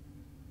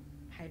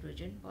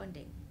hydrogen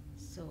bonding.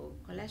 So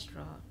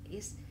cholesterol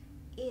is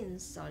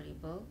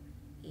insoluble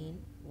in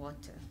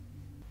water.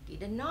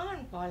 The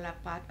non-polar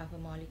part of a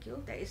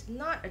molecule that is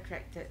not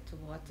attracted to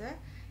water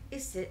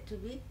is said to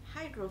be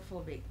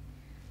hydrophobic.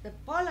 The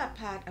polar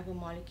part of a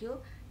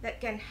molecule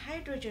that can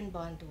hydrogen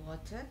bond to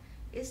water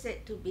is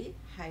said to be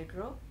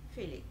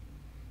hydrophilic.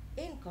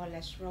 In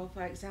cholesterol,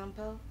 for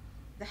example,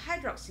 the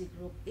hydroxy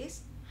group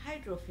is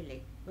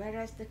hydrophilic,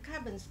 whereas the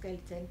carbon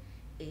skeleton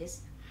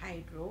is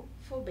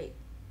hydrophobic.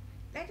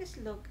 Let us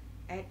look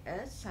at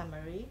a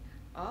summary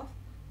of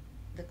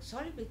the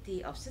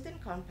solubility of certain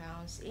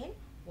compounds in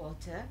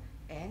water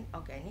and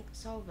organic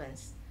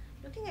solvents.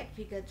 Looking at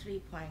figure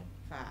 3.5,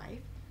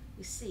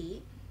 we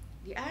see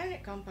the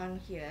ionic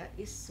compound here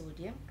is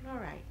sodium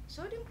chloride.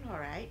 Sodium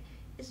chloride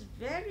is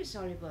very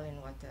soluble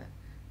in water,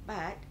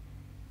 but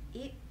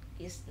it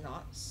is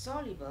not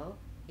soluble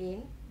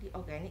in the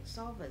organic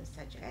solvents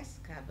such as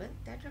carbon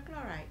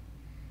tetrachloride.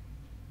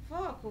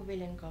 For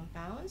covalent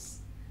compounds,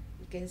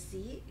 you can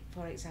see,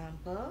 for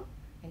example,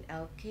 an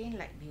alkane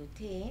like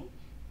butane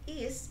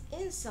is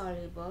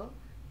insoluble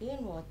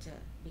in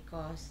water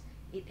because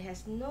it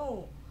has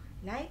no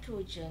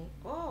nitrogen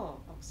or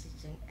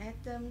oxygen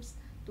atoms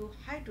to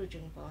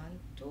hydrogen bond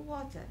to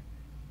water.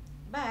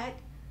 But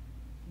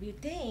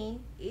butane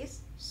is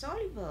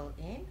soluble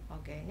in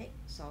organic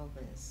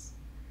solvents.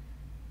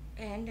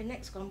 And the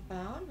next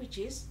compound, which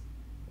is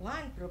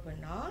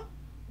 1-propanol.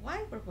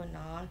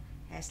 1-propanol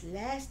has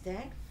less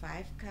than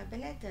 5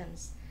 carbon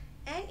atoms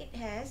and it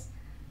has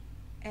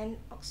an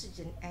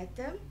oxygen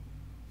atom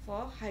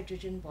for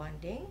hydrogen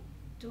bonding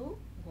to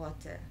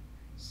water.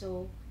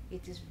 So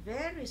it is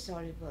very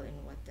soluble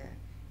in water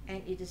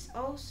and it is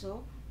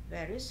also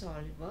very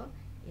soluble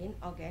in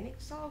organic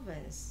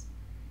solvents.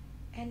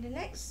 And the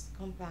next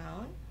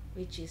compound,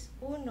 which is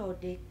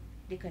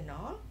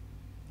 1-decanol.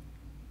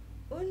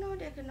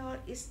 1-decanol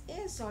is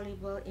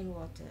insoluble in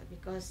water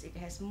because it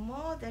has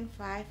more than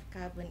 5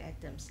 carbon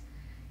atoms.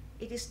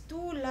 It is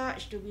too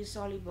large to be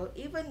soluble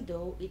even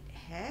though it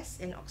has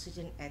an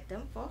oxygen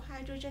atom for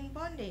hydrogen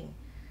bonding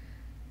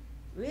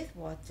with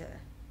water.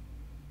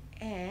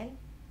 And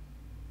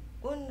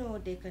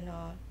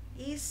 1-decanol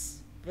is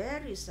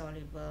very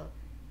soluble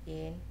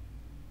in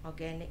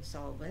organic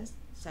solvents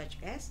such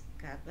as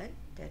carbon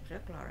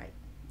tetrachloride.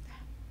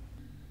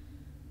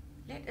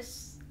 Let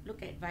us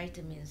look at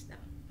vitamins now.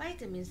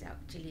 Vitamins are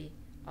actually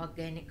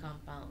organic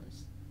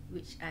compounds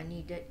which are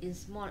needed in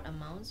small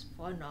amounts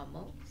for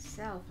normal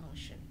cell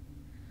function.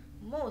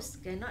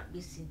 Most cannot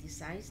be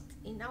synthesized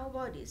in our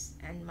bodies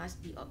and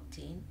must be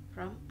obtained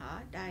from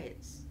our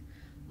diets.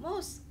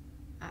 Most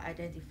are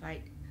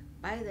identified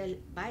by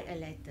a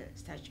letter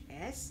such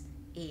as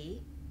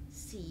A,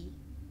 C,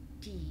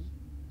 D,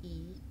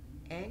 E,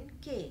 and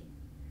K.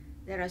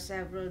 There are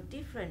several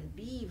different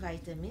B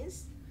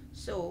vitamins,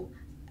 so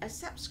a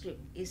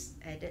subscript is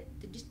added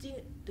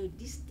to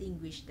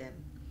distinguish them.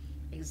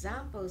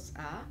 Examples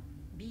are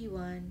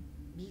B1,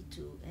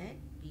 B2, and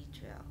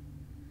B12.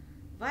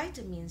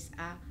 Vitamins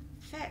are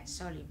fat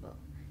soluble.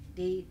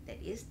 That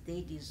is,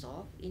 they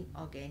dissolve in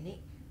organic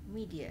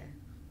media,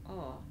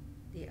 or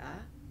they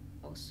are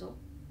also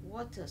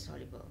water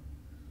soluble.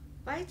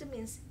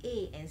 Vitamins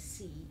A and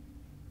C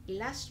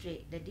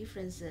illustrate the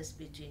differences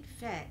between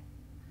fat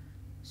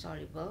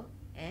soluble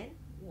and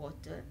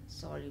water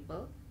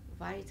soluble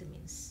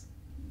vitamins.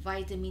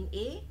 Vitamin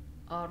A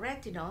or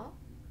retinol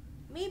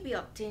may be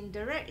obtained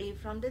directly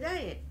from the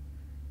diet.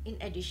 In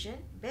addition,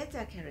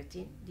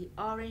 beta-carotene, the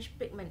orange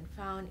pigment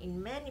found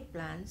in many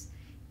plants,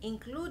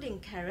 including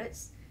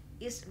carrots,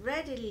 is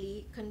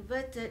readily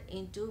converted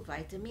into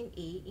vitamin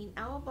A in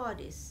our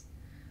bodies.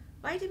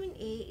 Vitamin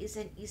A is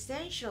an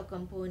essential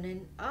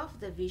component of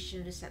the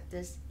vision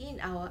receptors in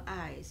our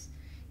eyes.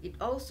 It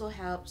also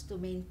helps to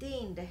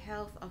maintain the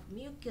health of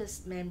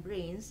mucous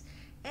membranes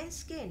and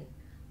skin.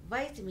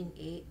 Vitamin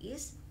A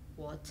is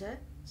water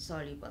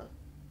soluble.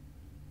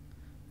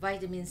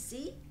 Vitamin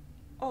C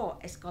or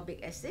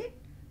ascorbic acid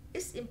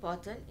is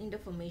important in the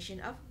formation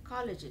of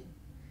collagen.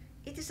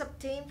 It is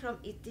obtained from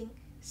eating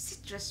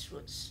citrus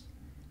fruits.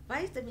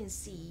 Vitamin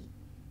C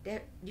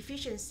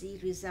deficiency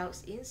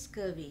results in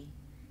scurvy.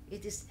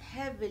 It is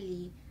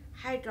heavily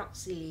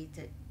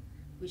hydroxylated,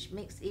 which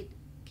makes it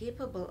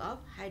capable of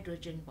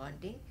hydrogen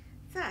bonding.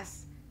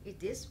 Thus,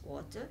 it is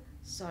water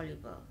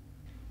soluble.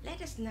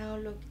 Let us now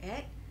look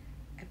at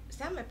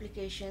some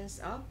applications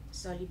of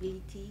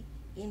solubility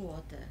in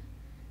water.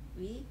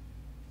 We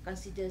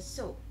consider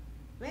soap.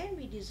 When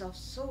we dissolve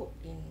soap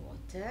in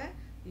water,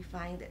 we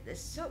find that the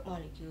soap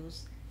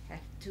molecules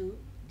have two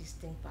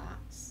distinct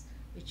parts,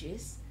 which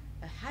is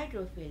a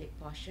hydrophilic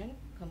portion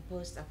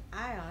composed of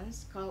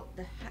ions called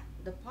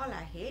the polar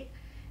head,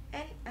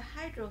 and a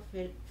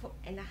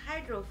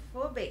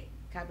hydrophobic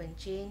carbon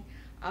chain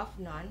of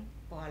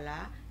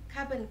non-polar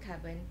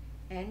carbon-carbon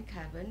and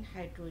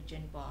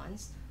carbon-hydrogen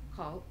bonds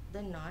called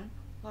the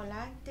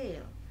non-polar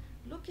tail.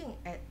 Looking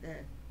at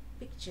the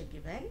picture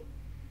given,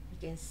 you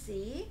can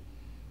see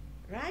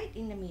right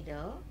in the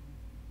middle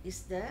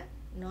is the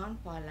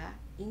non-polar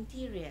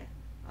interior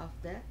of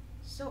the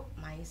soap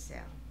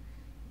micelle,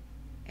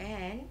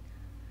 and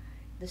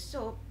the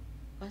soap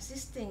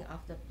consisting of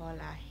the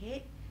polar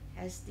head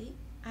has the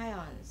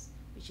ions,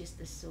 which is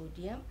the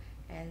sodium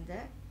and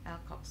the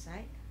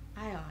alkoxide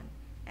ion,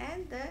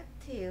 and the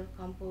tail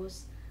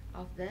composed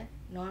of the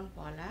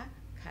non-polar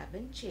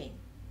carbon chain.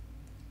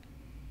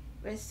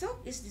 When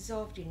soap is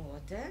dissolved in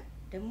water,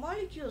 the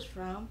molecules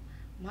from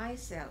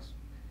micelles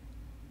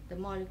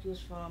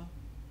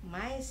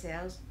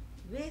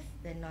with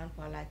the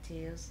non-polar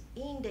tails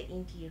in the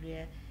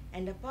interior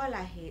and the polar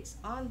heads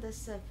on the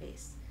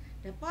surface.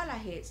 The polar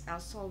heads are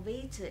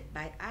solvated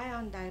by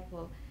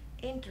ion-dipole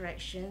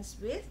interactions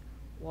with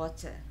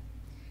water.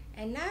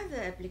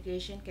 Another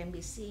application can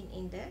be seen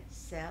in the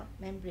cell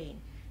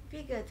membrane.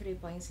 Figure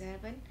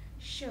 3.7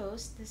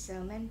 shows the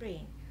cell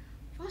membrane.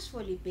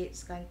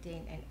 Phospholipids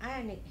contain an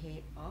ionic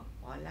head or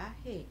polar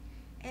head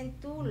and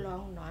two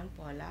long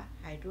non-polar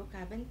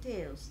hydrocarbon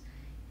tails.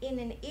 In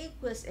an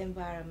aqueous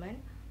environment,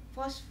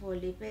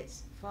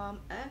 phospholipids form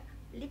a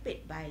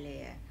lipid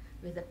bilayer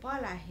with the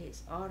polar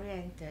heads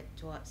oriented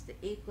towards the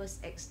aqueous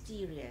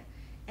exterior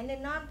and the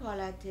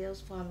non-polar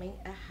tails forming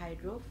a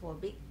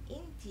hydrophobic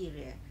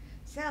interior.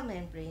 Cell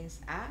membranes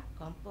are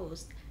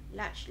composed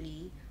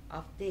largely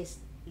of this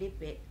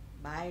lipid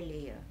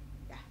bilayer.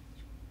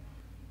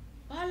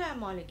 Polar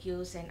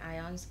molecules and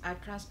ions are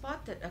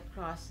transported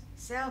across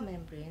cell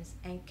membranes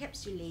and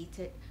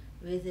encapsulated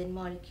within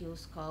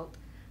molecules called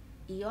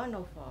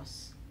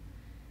ionophores.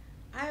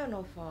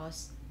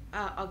 Ionophores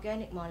are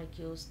organic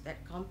molecules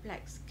that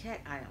complex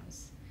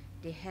cations.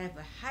 They have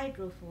a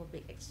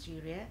hydrophobic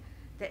exterior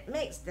that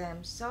makes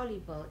them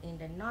soluble in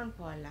the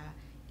non-polar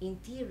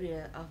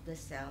interior of the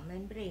cell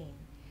membrane,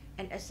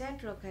 and a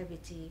central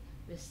cavity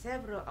with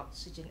several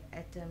oxygen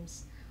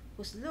atoms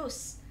whose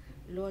loose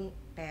lone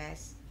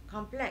pairs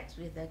complex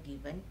with a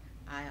given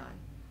ion.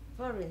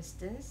 For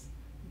instance,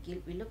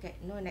 we look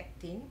at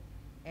nonactin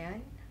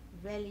and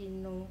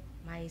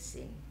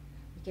valinomycin.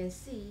 You can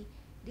see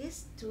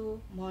these two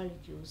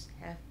molecules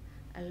have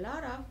a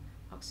lot of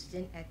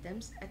oxygen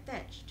atoms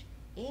attached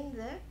in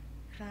the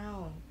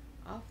crown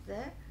of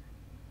the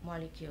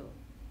molecule,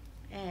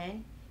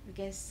 and we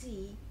can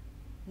see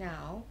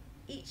now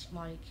each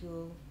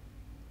molecule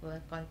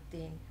will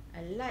contain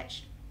a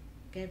large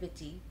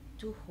cavity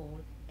to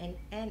hold an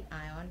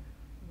anion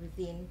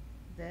within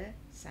the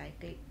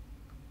cyclic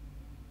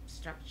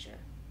structure.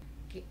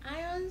 Okay,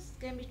 ions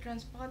can be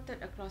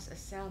transported across a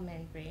cell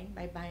membrane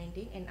by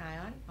binding an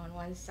ion on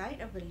one side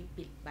of the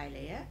lipid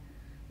bilayer,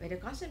 where the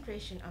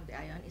concentration of the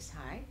ion is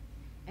high,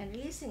 and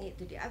releasing it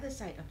to the other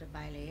side of the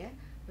bilayer,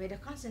 where the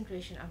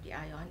concentration of the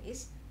ion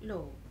is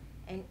low.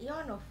 An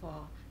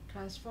ionophore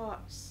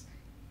transports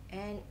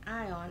an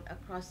ion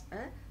across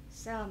a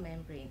cell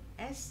membrane,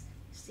 as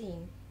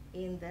seen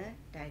in the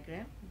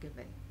diagram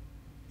given.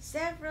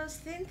 Several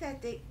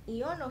synthetic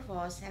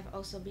ionophores have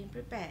also been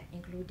prepared,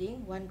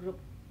 including one group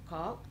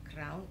called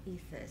crown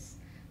ethers.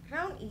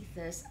 Ground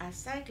ethers are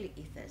cyclic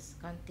ethers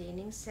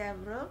containing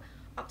several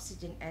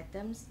oxygen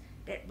atoms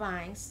that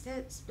bind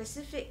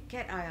specific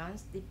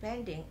cations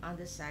depending on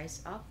the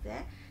size of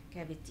their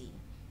cavity.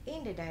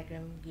 In the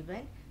diagram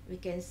given, we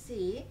can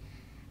see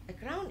a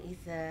ground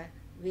ether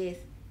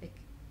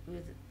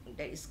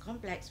that is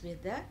complex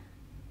with the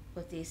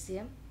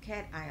potassium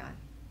cation.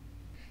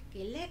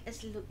 Okay, let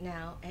us look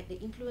now at the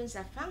influence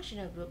of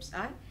functional groups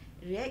on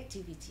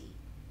reactivity.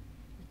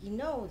 We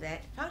know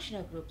that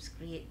functional groups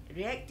create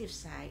reactive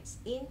sites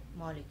in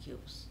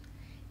molecules.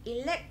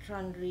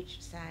 Electron-rich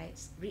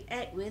sites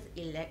react with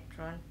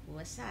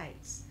electron-poor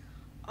sites.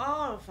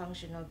 All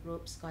functional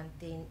groups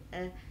contain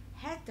a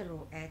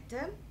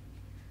heteroatom,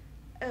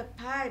 a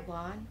pi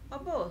bond, or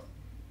both,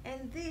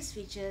 and these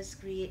features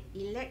create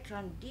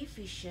electron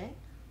deficient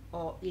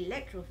or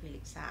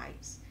electrophilic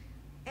sites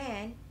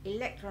and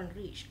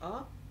electron-rich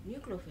or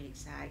nucleophilic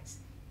sites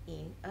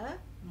in a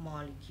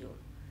molecule.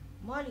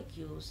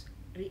 Molecules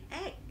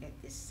react at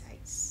these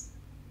sites.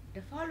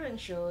 The following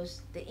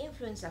shows the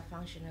influence of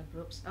functional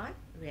groups on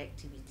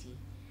reactivity.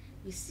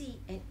 We see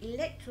an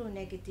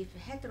electronegative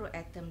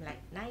heteroatom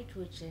like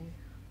nitrogen,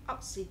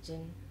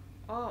 oxygen,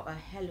 or a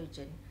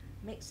halogen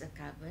makes a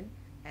carbon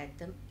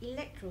atom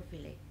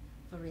electrophilic.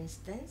 For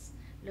instance,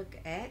 look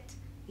at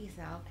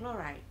ethyl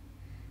chloride.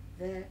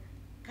 The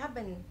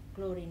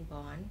carbon-chlorine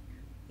bond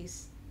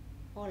is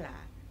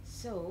polar.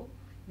 So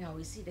now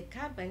we see the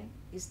carbon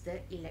is the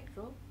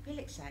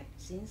electrophilic site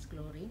since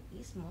chlorine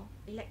is more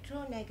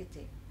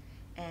electronegative,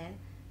 and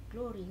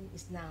chlorine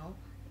is now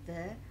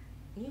the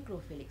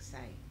nucleophilic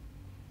site.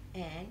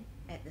 And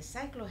at the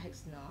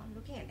cyclohexanol,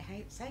 looking at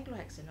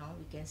cyclohexanol,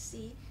 we can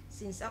see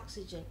since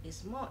oxygen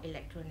is more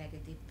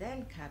electronegative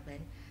than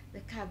carbon, the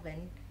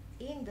carbon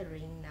in the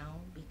ring now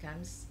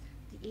becomes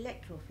the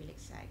electrophilic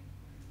site.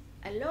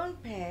 A lone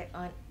pair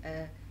on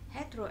a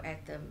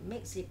heteroatom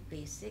makes it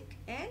basic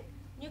and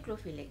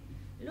nucleophilic.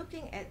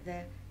 Looking at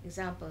the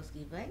examples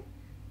given,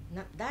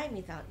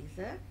 dimethyl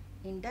ether.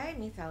 In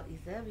dimethyl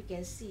ether, we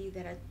can see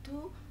there are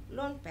two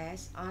lone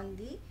pairs on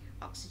the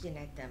oxygen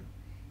atom,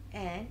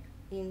 and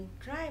in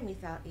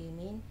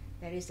trimethylamine,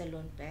 there is a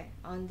lone pair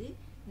on the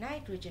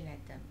nitrogen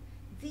atom.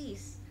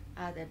 These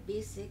are the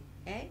basic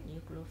and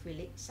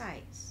nucleophilic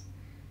sites.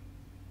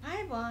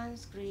 Pi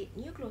bonds create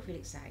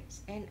nucleophilic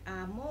sites and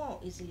are more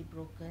easily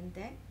broken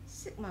than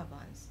sigma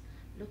bonds.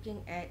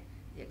 Looking at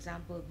the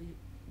example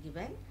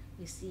given,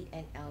 we see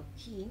an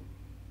alkene.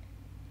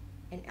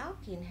 An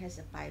alkene has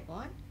a pi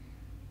bond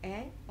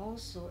and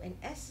also an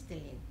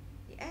acetylene.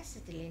 The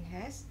acetylene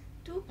has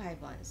two pi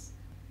bonds.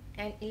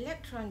 An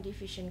electron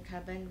deficient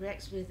carbon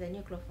reacts with the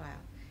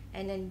nucleophile,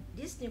 and then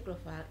this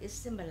nucleophile is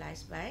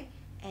symbolized by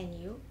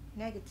Nu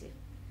negative.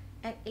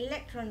 An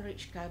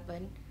electron-rich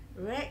carbon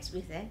reacts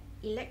with an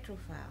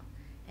electrophile,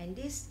 and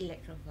this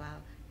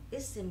electrophile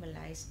is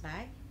symbolized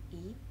by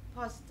E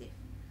positive.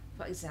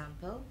 For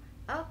example,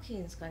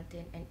 alkenes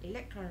contain an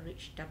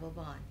electron-rich double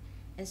bond,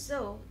 and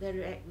so they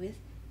react with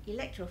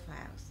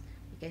electrophiles.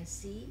 You can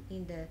see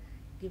in the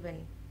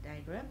given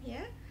diagram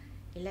here,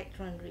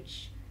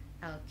 electron-rich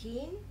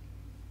alkene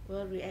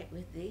will react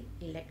with the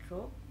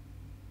electron-poor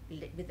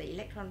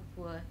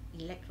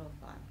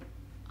electrophile.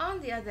 On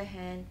the other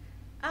hand,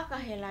 alkyl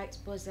halides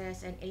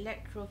possess an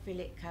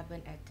electrophilic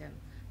carbon atom,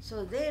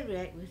 so they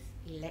react with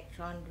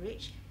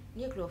electron-rich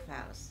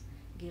nucleophiles.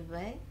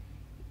 Given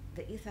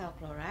the ethyl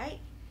chloride,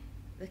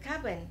 the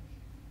carbon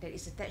that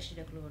is attached to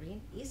the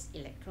chlorine is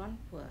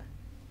electron-poor,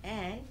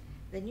 and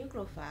the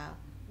nucleophile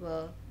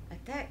will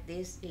attack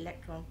this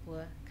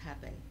electron-poor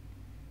carbon.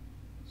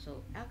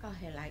 So alkyl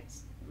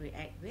halides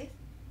react with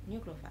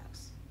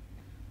nucleophiles.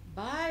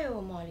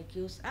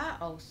 Biomolecules are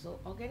also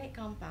organic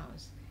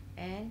compounds,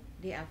 and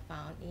they are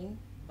found in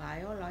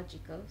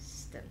biological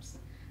systems.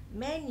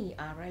 Many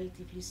are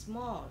relatively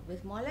small,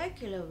 with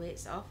molecular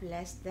weights of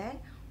less than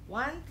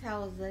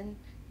 1,000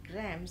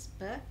 grams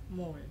per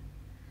mole.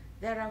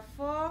 There are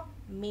four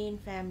main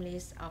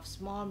families of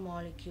small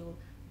molecule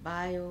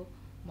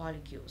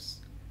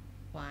biomolecules.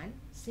 1.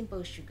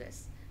 Simple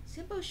sugars.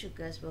 Simple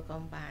sugars will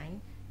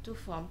combine to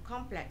form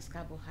complex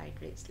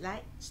carbohydrates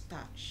like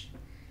starch.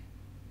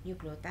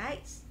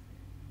 Nucleotides,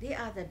 they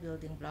are the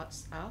building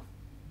blocks of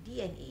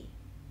DNA.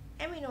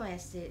 Amino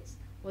acids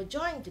will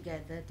join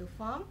together to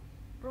form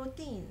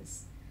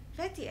proteins.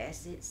 Fatty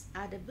acids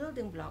are the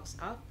building blocks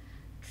of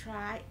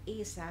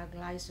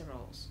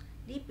triacylglycerols,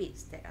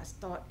 lipids that are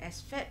stored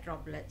as fat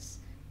droplets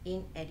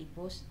in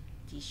adipose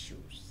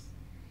tissues.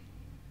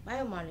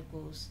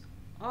 Biomolecules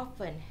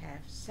often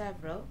have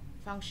several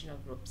functional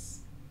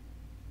groups.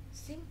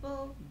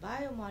 Simple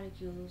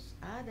biomolecules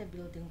are the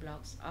building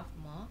blocks of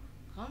more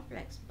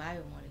complex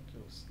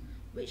biomolecules,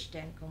 which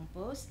then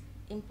compose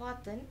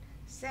important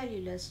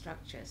cellular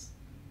structures.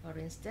 For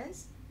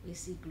instance, we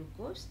see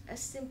glucose, a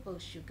simple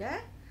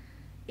sugar.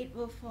 It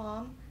will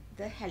form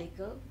the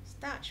helical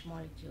starch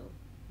molecule,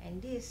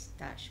 and these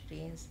starch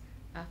grains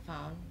are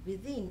found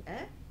within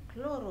a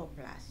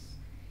chloroplast.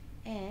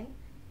 And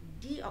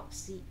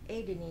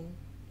deoxyadenine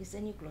is a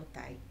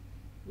nucleotide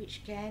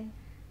which can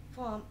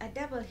form a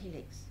double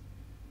helix.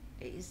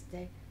 It is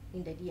the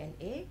in the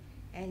DNA,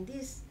 and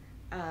these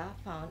are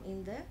found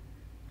in the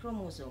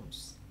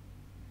chromosomes.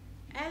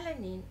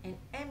 Alanine and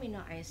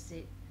amino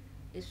acid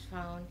is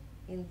found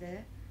in the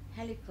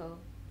helical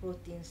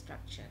protein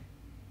structure,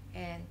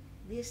 and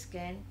this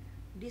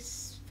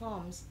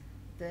forms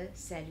the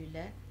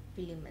cellular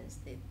filaments,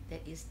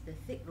 that is the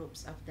thick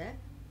ropes of the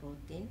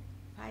protein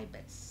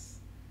fibers.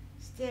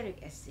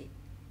 Stearic acid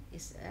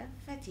is a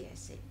fatty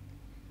acid,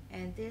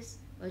 and this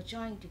will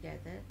join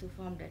together to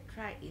form the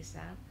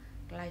triacyl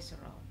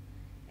glycerol,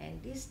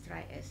 and these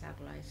triacyl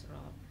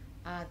glycerol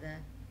are the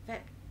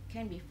fat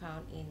can be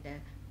found in the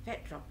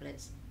fat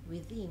droplets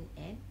within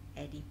an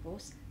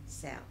adipose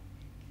cell.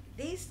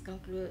 This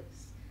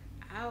concludes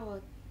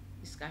our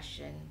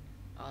discussion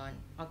on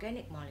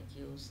organic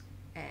molecules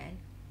and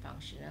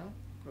functional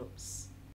groups.